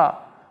غفرا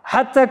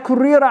حتى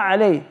كرر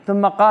عليه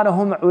ثم قال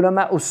هم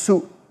علماء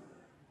السوء.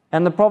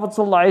 And the Prophet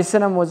صلى الله عليه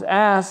وسلم was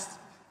asked,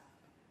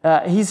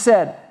 he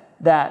said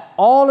that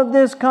all of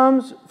this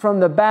comes from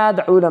the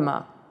bad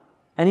ulama.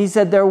 And he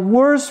said, they're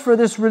worse for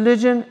this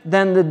religion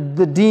than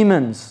the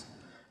demons.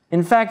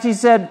 In fact, he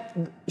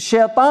said,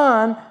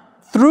 Shaitan,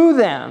 through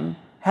them,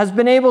 has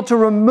been able to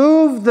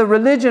remove the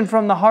religion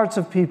from the hearts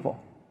of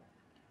people.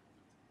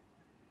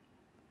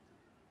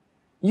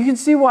 You can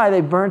see why they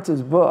burnt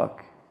his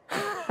book.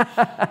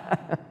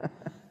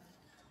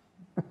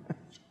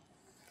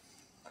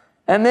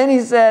 And then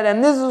he said,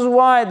 and this is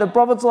why the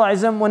Prophet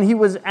ﷺ, when he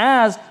was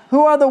asked,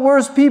 who are the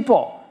worst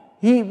people?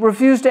 He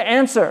refused to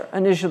answer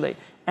initially.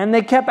 And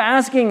they kept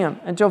asking him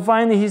until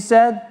finally he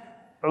said,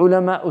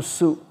 ulama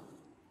usu.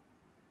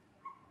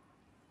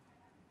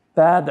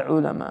 Bad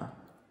ulama.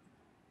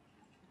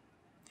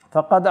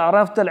 فَقَدْ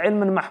عَرَفْتَ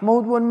الْعِلْمَ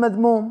الْمَحْمُودُ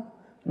وَالْمَذْمُومُ.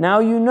 Now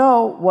you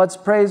know what's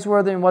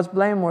praiseworthy and what's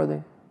blameworthy.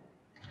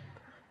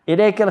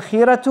 إِلَيْكَ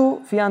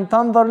الْخِيرَةُ فِي أَن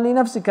تَنْظَرْ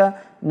لِنَفْسِكَ.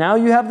 Now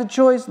you have the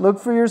choice, look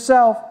for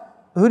yourself.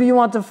 Who do you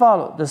want to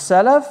follow? The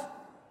Salaf?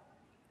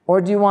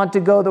 Or do you want to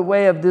go the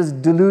way of this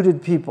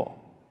deluded people?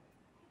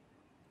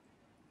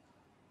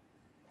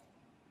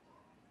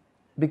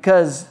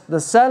 Because the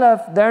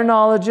Salaf, their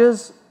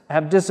knowledges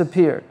have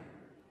disappeared.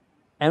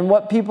 And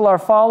what people are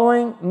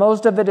following,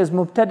 most of it is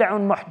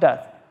mubtada'un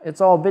muhdath.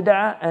 It's all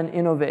bid'ah and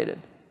innovated.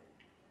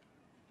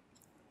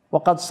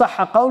 وَقَدْ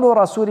صَحَّ قَوْلُ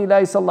رَسُولِ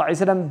اللَّهِ صَلَّى اللَّهُ عَلَيْهِ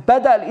وسلم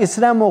بَدَأَ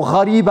الْإِسْلَامُ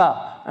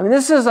غَرِيبًا. I mean,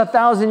 this is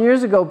 1,000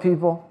 years ago,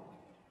 people.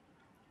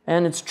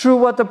 And it's true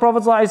what the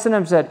Prophet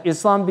ﷺ said.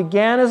 Islam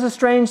began as a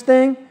strange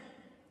thing.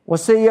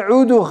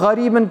 وَسَيَعُودُ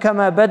غَرِيبًا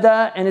كَمَا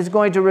بَدَأَ. And it's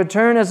going to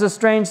return as a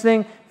strange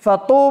thing.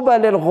 فَطُوبَ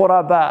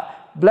لِلْغُرَبَاءِ.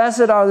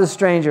 Blessed are the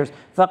strangers.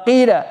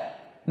 فَقِيلَ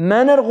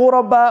مَنِ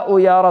الْغُرَبَاءُ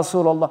يَا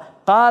رَسُولَ اللَّهِ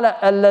قَالَ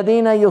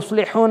الَّذِينَ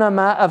يُصْلِحُونَ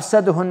مَا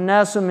أَفْسَدُهُ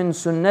النَّاسُ مِن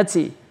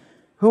سُنَّتِي.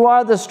 Who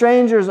are the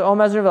strangers, O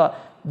Messenger of Allah?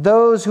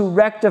 Those who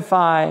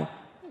rectify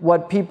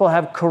what people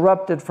have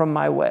corrupted from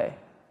my way.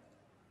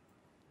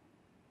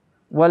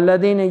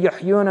 وَالَّذِينَ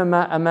يُحْيُونَ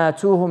مَا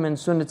أَمَاتُوهُ مِن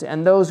سُنَّتِي.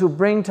 And those who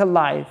bring to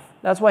life.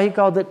 That's why he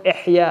called it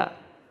ihya.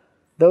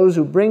 Those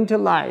who bring to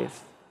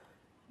life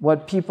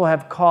what people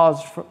have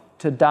caused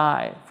to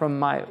die from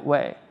my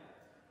way.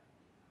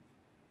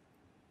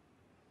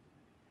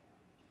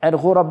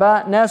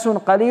 الغرباء ناس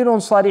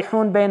قليل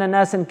صالحون بين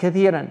ناس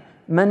كثيرا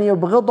من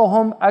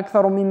يبغضهم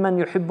أكثر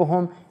ممن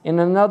يحبهم. In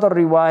another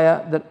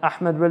riwayah that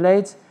Ahmad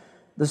relates,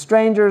 the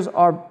strangers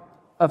are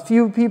a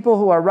few people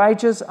who are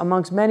righteous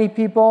amongst many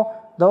people.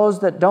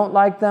 Those that don't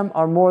like them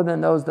are more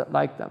than those that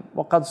like them.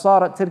 وَقَدْ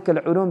صَارَتْ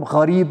تِلْكَ الْعُلُومُ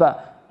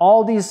غَرِيبًا.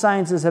 All these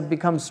sciences have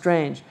become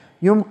strange.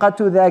 يُمْقَتُ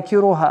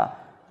ذَاكِرُهَا.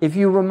 If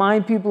you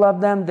remind people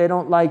of them, they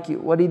don't like you.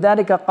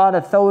 وَلِذَلِكَ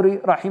قَالَ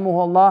الثَّوْرِي رَحِمَهُ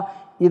اللَّهِ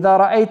إِذَا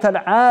رَأَيْتَ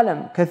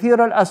الْعَالَمَ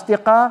كَثِيرَ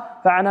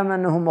الْأَصْدِقَاءِ فَاعْلَمْ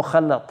أَنَّهُ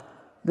مُخَلَّطٌ.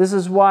 This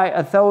is why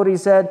Athawri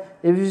said,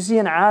 if you see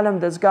an alim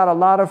that's got a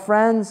lot of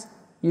friends,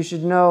 you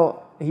should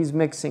know he's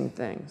mixing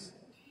things.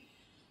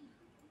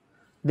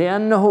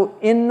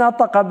 لِأَنَّهُ إِن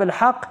نَطَقَ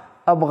بِالْحَقِّ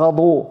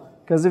أَبْغَضُوهُ.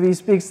 Because if he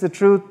speaks the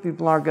truth,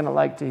 people aren't going to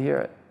like to hear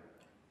it.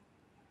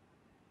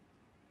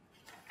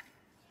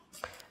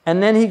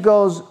 And then he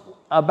goes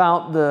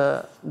about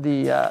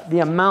the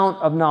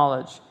amount of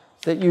knowledge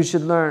that you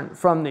should learn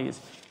from these.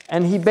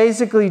 And he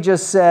basically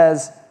just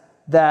says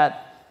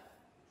that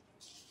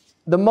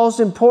the most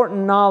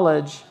important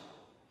knowledge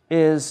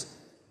is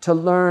to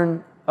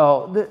learn.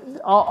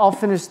 I'll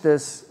finish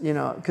this,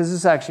 because this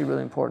is actually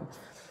really important.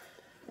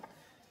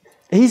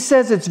 He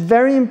says it's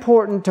very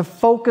important to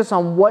focus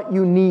on what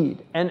you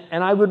need. And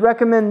I would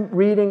recommend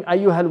reading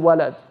Ayyuhal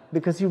Walad,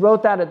 because he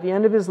wrote that at the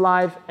end of his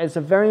life. It's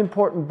a very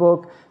important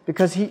book,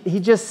 because he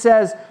just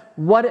says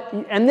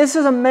and this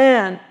is a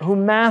man who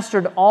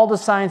mastered all the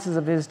sciences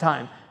of his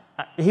time.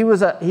 He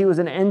was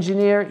an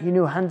engineer, he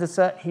knew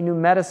handasa, he knew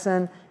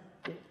medicine.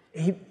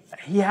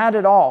 He had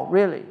it all,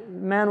 really.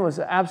 Man was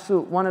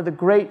one of the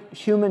great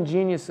human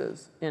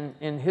geniuses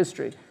in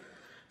history.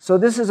 So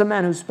this is a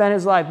man who spent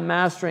his life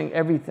mastering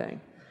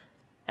everything.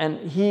 And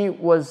he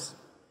was,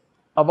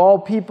 of all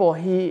people,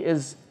 he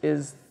is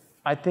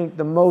I think,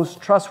 the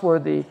most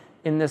trustworthy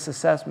in this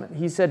assessment.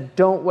 He said,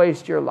 don't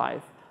waste your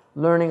life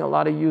learning a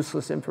lot of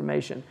useless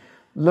information.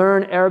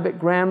 Learn Arabic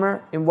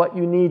grammar in what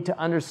you need to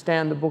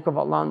understand the Book of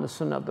Allah and the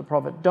Sunnah of the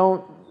Prophet.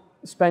 Don't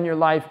spend your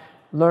life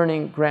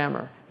learning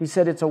grammar. He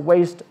said it's a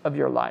waste of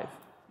your life.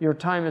 Your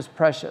time is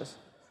precious.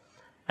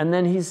 And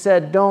then he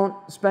said, don't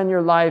spend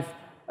your life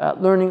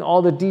learning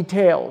all the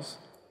details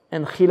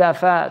and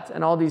khilafat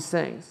and all these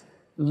things.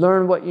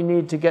 Learn what you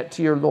need to get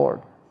to your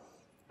Lord.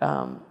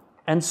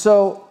 And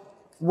so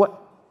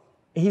what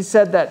he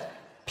said that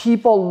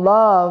people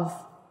love,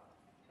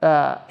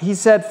 he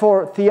said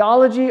for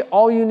theology,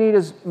 all you need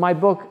is my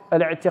book,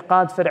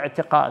 Al-I'tiqad fi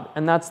al-I'tiqad.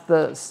 And that's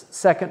the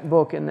second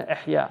book in the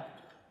Ihya.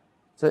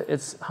 So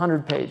it's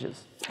 100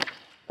 pages.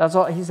 That's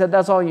all. He said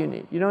that's all you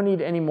need. You don't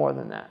need any more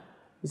than that.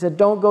 He said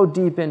don't go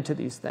deep into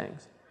these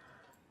things.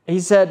 He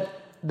said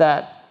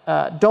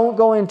that don't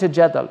go into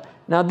jadal.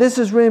 Now this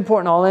is really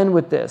important. I'll end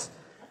with this.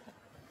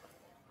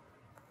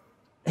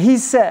 He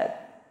said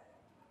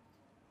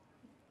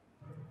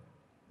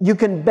you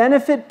can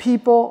benefit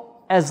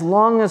people as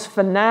long as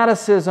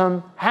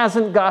fanaticism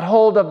hasn't got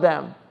hold of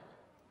them.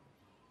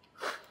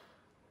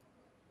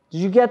 Did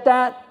you get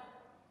that?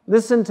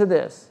 Listen to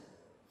this.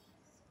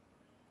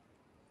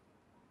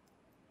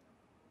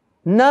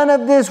 None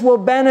of this will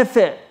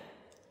benefit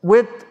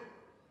with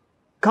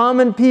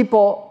common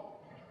people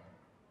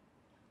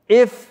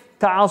if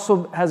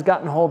ta'assub has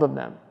gotten hold of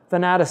them,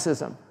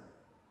 fanaticism.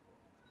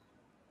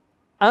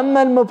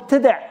 أما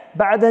المبتدع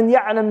بعد أن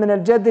يعلم من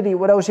الجدل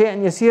ولو شيئا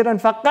يسيرا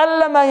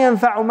فقل ما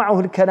ينفع معه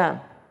الكلام.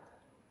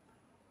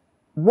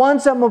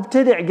 Once a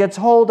mubtadi' gets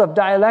hold of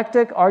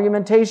dialectic,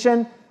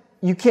 argumentation,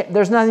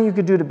 there's nothing you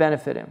could do to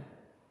benefit him.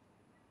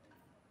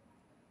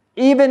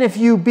 Even if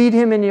you beat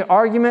him in your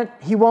argument,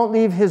 he won't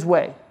leave his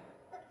way.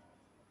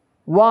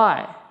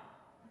 Why?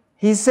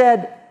 He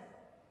said,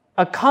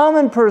 a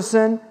common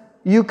person,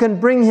 you can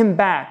bring him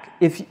back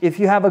if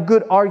you have a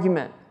good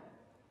argument,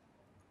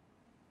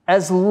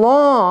 as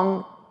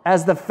long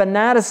as the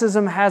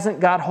fanaticism hasn't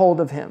got hold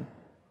of him.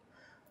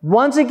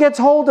 Once it gets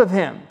hold of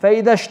him,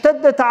 فَإِذَا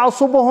اشْتَدَّ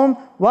تَعَصُبُهُمْ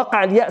وَقَعَ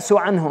الْيَأْسُ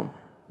عَنْهُم,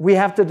 we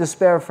have to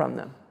despair from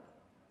them.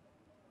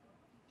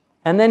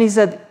 And then he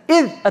said,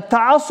 إِذْ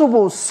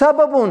التَّعَصُبُ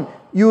سَبَبٌ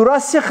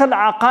يُرَسِّخَ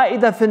الْعَقَائِدَ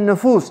فِي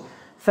النُّفُوسِ.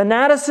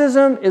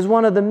 Fanaticism is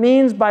one of the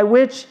means by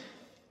which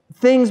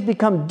things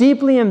become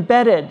deeply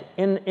embedded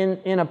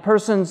in a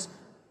person's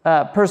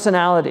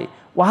personality.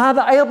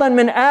 وَهَذَا أَيضًا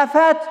مِنْ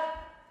آفَاتِ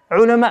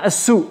عُلَمَاءِ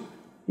السُّوءِ.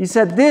 He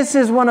said, this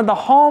is one of the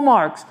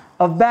hallmarks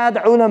of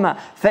bad ulama.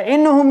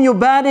 فَإِنَّهُمْ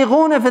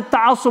يُبَالِغُونَ فِي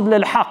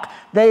التَّعَصُّبِ لِلْحَقِّ.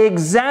 They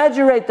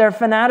exaggerate their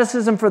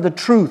fanaticism for the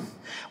truth.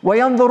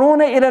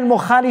 وَيَنْظُرُونَ إِلَى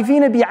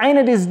الْمُخَالِفِينَ بِعَيْنِ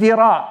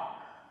الْإِزْدِرَاءِ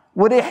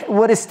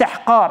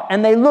وَالِاسْتِحْقَارِ.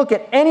 And they look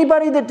at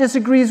anybody that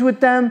disagrees with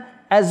them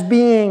as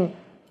being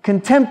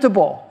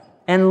contemptible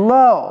and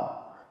low.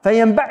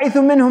 فَيَنْبَعِثُ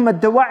مِنْهُمْ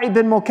الدَّوَاعِي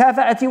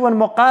بِالْمُكَافَأَةِ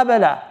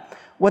وَالْمُقَابَلَةِ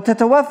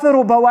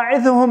وَتَتَوَفَّرُ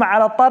بَوَاعِثُهُمْ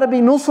عَلَى طَلَبِ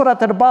نُصْرَةِ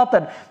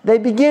الْبَاطِلِ. They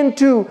begin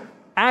to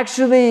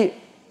actually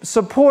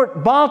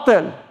support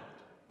batil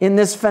in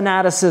this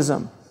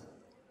fanaticism.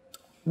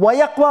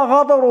 وَيَقْوَى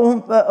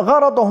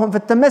غَرَضُهُمْ فِي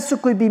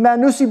التَّمَسُّكِ بِمَا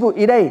نُسِبُوا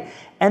إِلَيْهِ.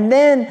 And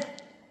then,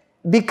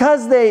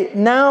 because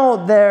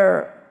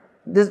they're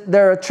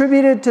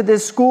attributed to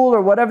this school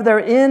or whatever they're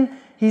in,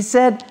 he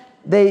said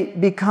it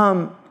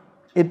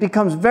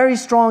becomes very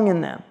strong in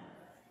them.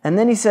 And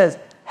then he says,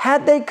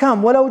 had they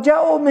come, وَلَوْ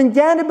جَاءُوا مِنْ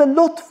جَانِبِ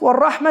اللُّطْفِ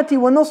وَالرَّحْمَةِ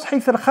وَالنُّصْحِ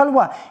فِي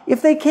الْخَلْوَةِ.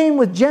 If they came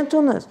with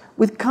gentleness,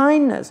 with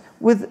kindness,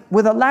 with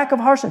a lack of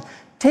harshness,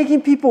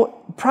 taking people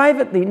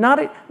privately,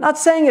 not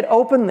saying it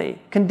openly,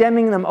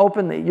 condemning them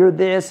openly, you're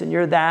this and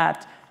you're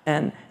that,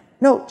 and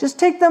no, just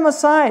take them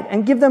aside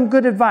and give them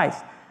good advice.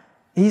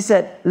 He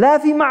said, لَا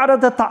فِي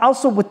مَعْرَضَ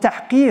التَّعَصُّبِ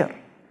وَالتَّحْقِيرِ.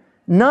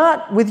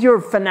 Not with your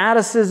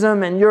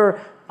fanaticism and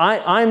your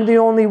I'm the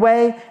only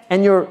way,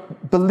 and your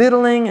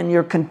belittling and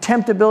your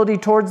contemptibility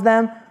towards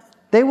them,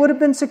 they would have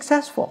been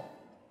successful.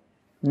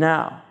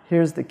 Now,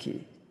 here's the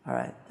key. All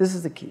right, this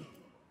is the key.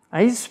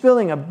 He's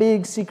spilling a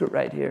big secret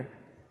right here.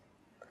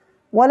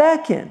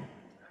 ولكن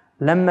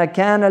لما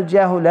كان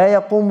الجاه لا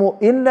يقوم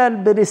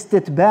إلا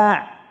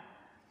بالاستتباع.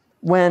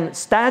 When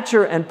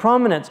stature and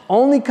prominence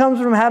only comes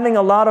from having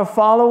a lot of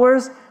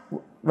followers,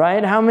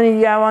 right? How many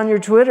you have on your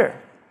Twitter,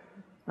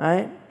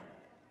 right?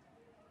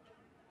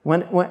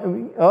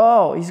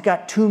 He's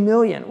got 2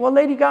 million. Well,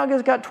 Lady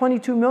Gaga's got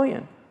 22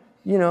 million.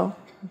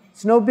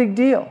 It's no big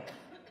deal,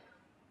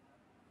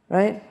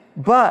 right?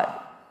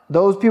 But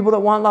those people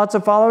that want lots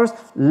of followers,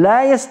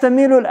 لا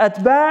يستميل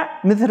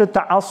الأتباع مثل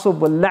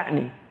التعصب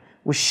واللعن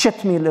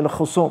والشتم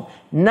للخصوم.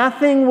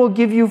 Nothing will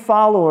give you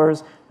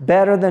followers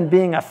better than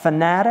being a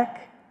fanatic,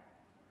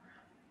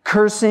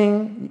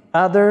 cursing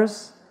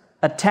others,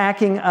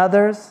 attacking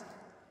others,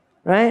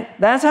 right?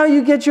 That's how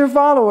you get your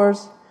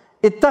followers.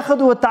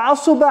 اتخذوا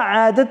التعصب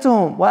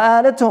عادتهم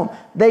وآلتهم.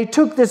 They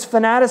took this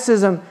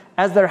fanaticism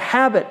as their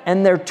habit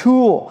and their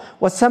tool.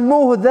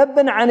 وسموه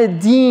ذبًا عن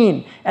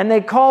الدين. And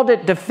they called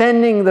it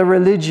defending the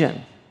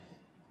religion.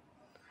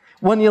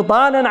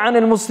 ونضالا عن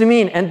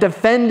المسلمين. And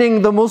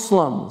defending the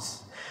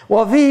Muslims.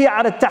 وفيه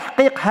على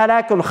التحقيق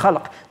هلاك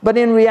الخلق. But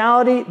in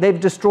reality, they've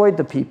destroyed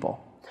the people.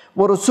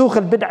 ورسوخ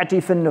البدعة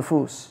في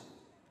النفوس.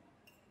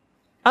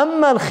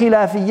 أما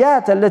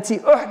الخلافيات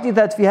التي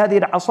أحدثت في هذه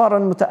العصارى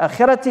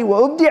المتأخرة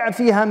وأبدع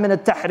فيها من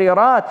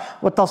التحريرات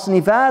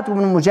والتصنيفات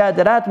ومن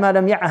المجادلات ما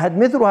لم يعهد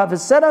مثلها في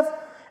السلف.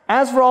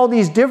 As for all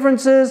these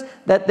differences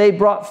that they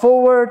brought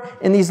forward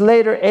in these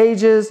later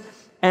ages,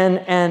 and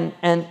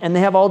they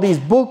have all these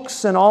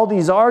books and all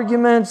these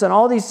arguments and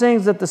all these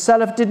things that the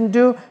Salaf didn't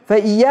do,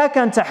 فَإِيَّاكَ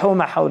أَن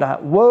تَحُومَ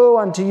حَوْلَهَا. Woe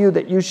unto you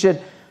that you should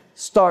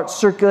start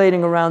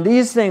circulating around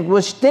these things.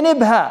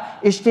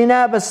 وَاجْتَنِبْهَا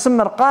اجْتِنَابَ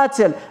السَّمَّ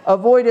الْقَاتِلِ.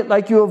 Avoid it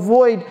like you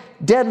avoid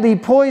deadly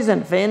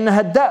poison.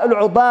 فَإِنَّهَا الدَّاءُ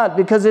الْعُضَالِ.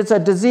 Because it's a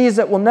disease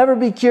that will never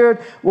be cured.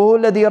 وَهُوَ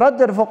الَّذِي رَدَّ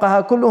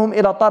الْفُقَهَاءَ كُلُّهُمْ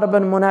إِلَى طَلَبِ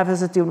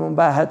الْمُنَافَسَةِ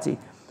وَالْمُبَاهَةِ.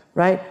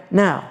 Right?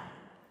 Now,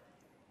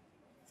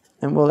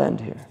 and we'll end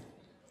here.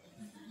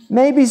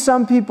 Maybe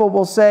some people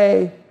will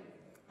say,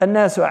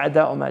 النَّاسُ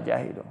أَعْدَاءُ مَا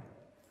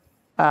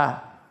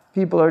جَاهِلُوا.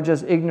 People are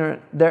just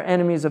ignorant. They're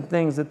enemies of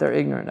things that they're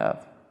ignorant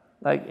of.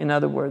 Like, in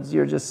other words,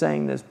 you're just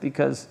saying this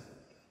because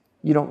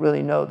you don't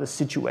really know the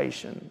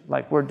situation.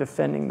 Like, we're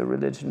defending the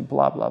religion,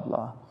 blah, blah,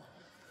 blah.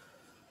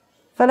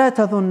 فلا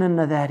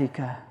تظنن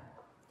ذلك.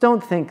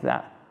 Don't think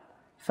that.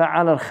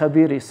 فعلى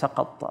الخبير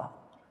سقطت.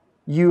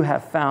 You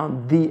have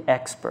found the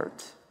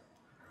expert.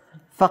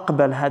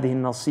 فاقبل هذه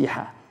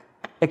النصيحة.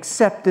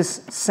 Accept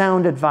this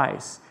sound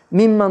advice.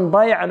 ممن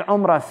ضيع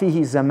العمر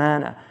فيه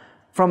زمانه.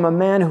 From a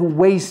man who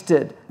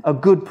wasted a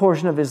good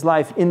portion of his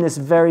life in this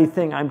very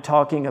thing I'm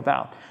talking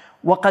about.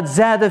 وقد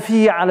زاد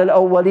فيه على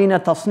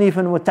الأولين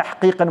تصنيفا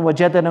وتحقيقا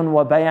وجدلا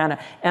وبيانا.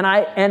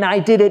 And I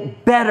did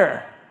it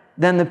better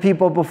than the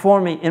people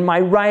before me in my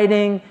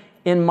writing,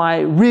 in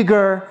my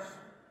rigor,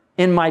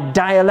 in my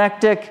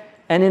dialectic,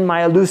 and in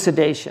my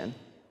elucidation.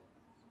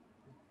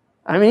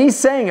 I mean, he's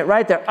saying it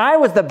right there. I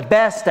was the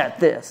best at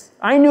this.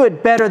 I knew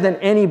it better than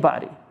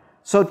anybody.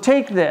 So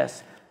take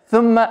this.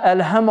 ثُمَّ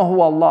أَلْهَمَهُ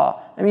اللَّهُ.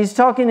 I mean, he's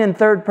talking in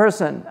third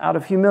person out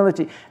of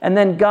humility. And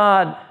then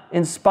God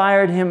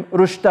inspired him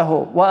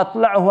رُشْدَهُ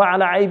وَأَطْلَعَهُ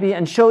عَلَى عَيْبِهِ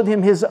and showed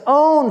him his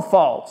own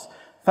faults.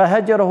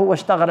 فَهَجَرَهُ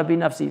وَاشْتَغَلَ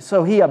بِنَفْسِهِ.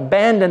 So he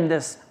abandoned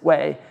this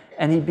way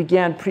and he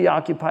began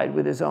preoccupied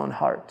with his own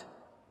heart.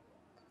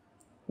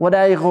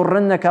 ولا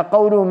يغرنك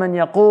قول من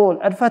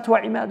يقول الفتوى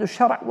عماد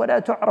الشرع ولا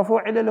تعرف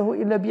علله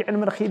إلا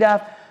بعلم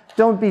الخلاف.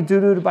 Don't be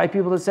deluded by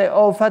people that say,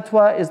 oh,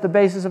 fatwa is the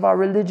basis of our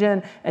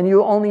religion and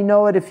you only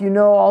know it if you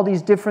know all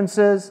these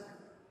differences.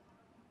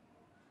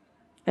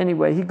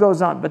 Anyway, he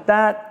goes on, but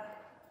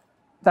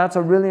that's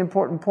a really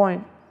important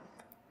point.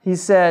 He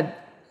said,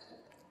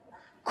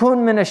 كن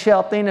من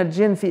الشياطين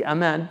الجن في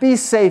أمان. Be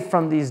safe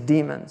from these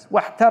demons.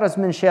 واحترس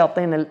من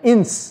شياطين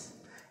الإنس.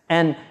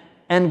 And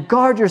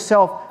guard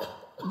yourself.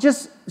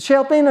 Just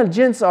shayateen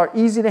al-jins are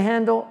easy to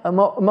handle.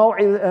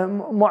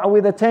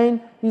 Mu'awwidhatayn.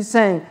 He's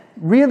saying,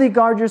 really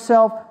guard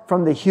yourself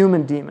from the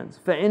human demons.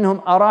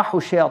 فَإِنْهُمْ أَرَاحُ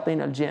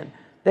شَيَاطِينَ الْجِنِّ.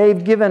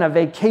 They've given a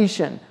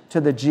vacation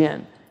to the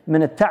jinn.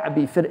 مِنَ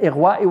التَّعْبِ فِي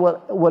الْإِغْوَاءِ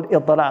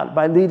وَالْإِضْلَالِ.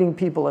 By leading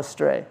people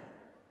astray.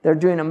 They're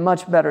doing a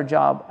much better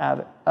job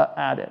at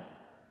it.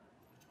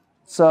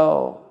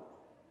 So,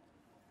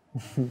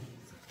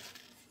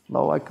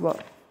 Allahu Akbar.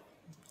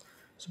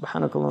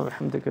 سبحانك اللهم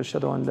وبحمدك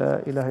أشهد أن لا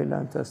إله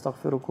إلا أنت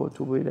أستغفرك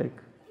وأتوب إليك.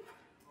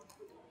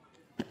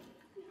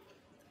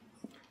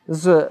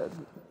 This is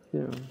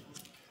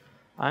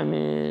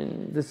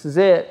this is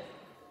it.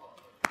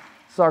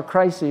 This is our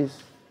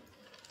crises.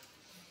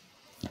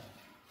 The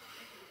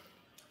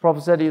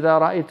Prophet said, إذا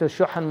رأيت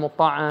شحا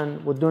مطاعا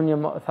والدنيا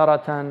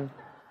مؤثرة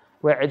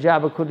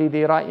وإعجاب كل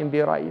ذي رأي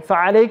برأي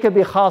فعليك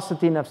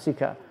بخاصة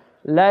نفسك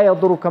لا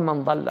يضرك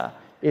من ضل.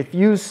 If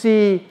you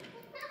see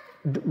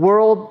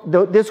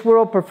this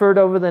world preferred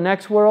over the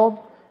next world,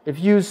 if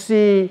you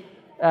see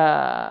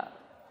the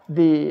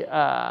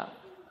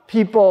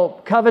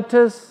people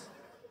covetous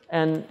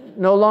and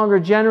no longer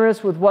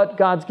generous with what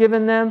God's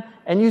given them,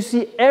 and you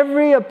see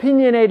every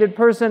opinionated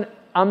person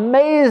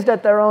amazed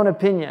at their own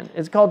opinion.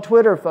 It's called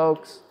Twitter,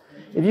 folks.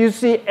 If you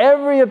see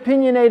every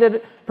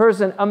opinionated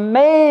person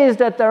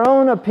amazed at their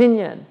own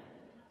opinion,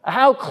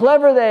 how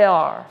clever they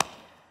are,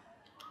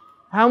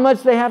 how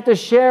much they have to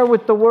share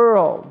with the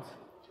world.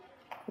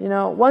 You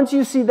know, once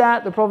you see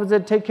that, the Prophet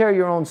said, take care of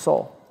your own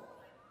soul.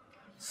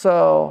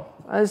 So,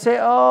 I say,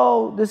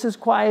 oh, this is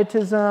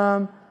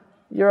quietism,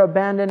 you're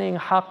abandoning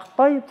haqq.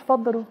 طيب,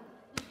 تفضلوا.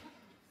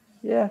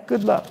 Yeah,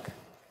 good luck.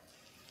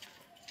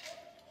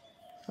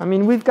 I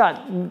mean, we've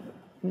got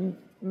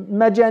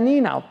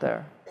majaneen out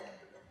there.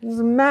 This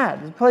is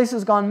mad. The place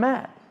has gone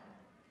mad.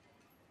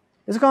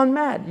 It's gone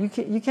mad. You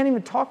can't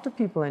even talk to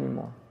people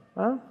anymore.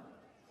 Huh?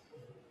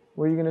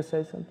 Were you going to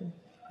say something?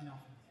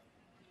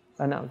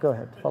 No, go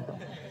ahead. تفضل.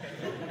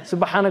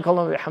 سبحانك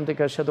اللهم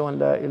وبحمدك أشهد أن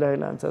لا إله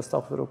إلا أنت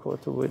أستغفرك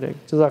وأتوب إليك.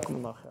 جزاكم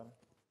الله خير.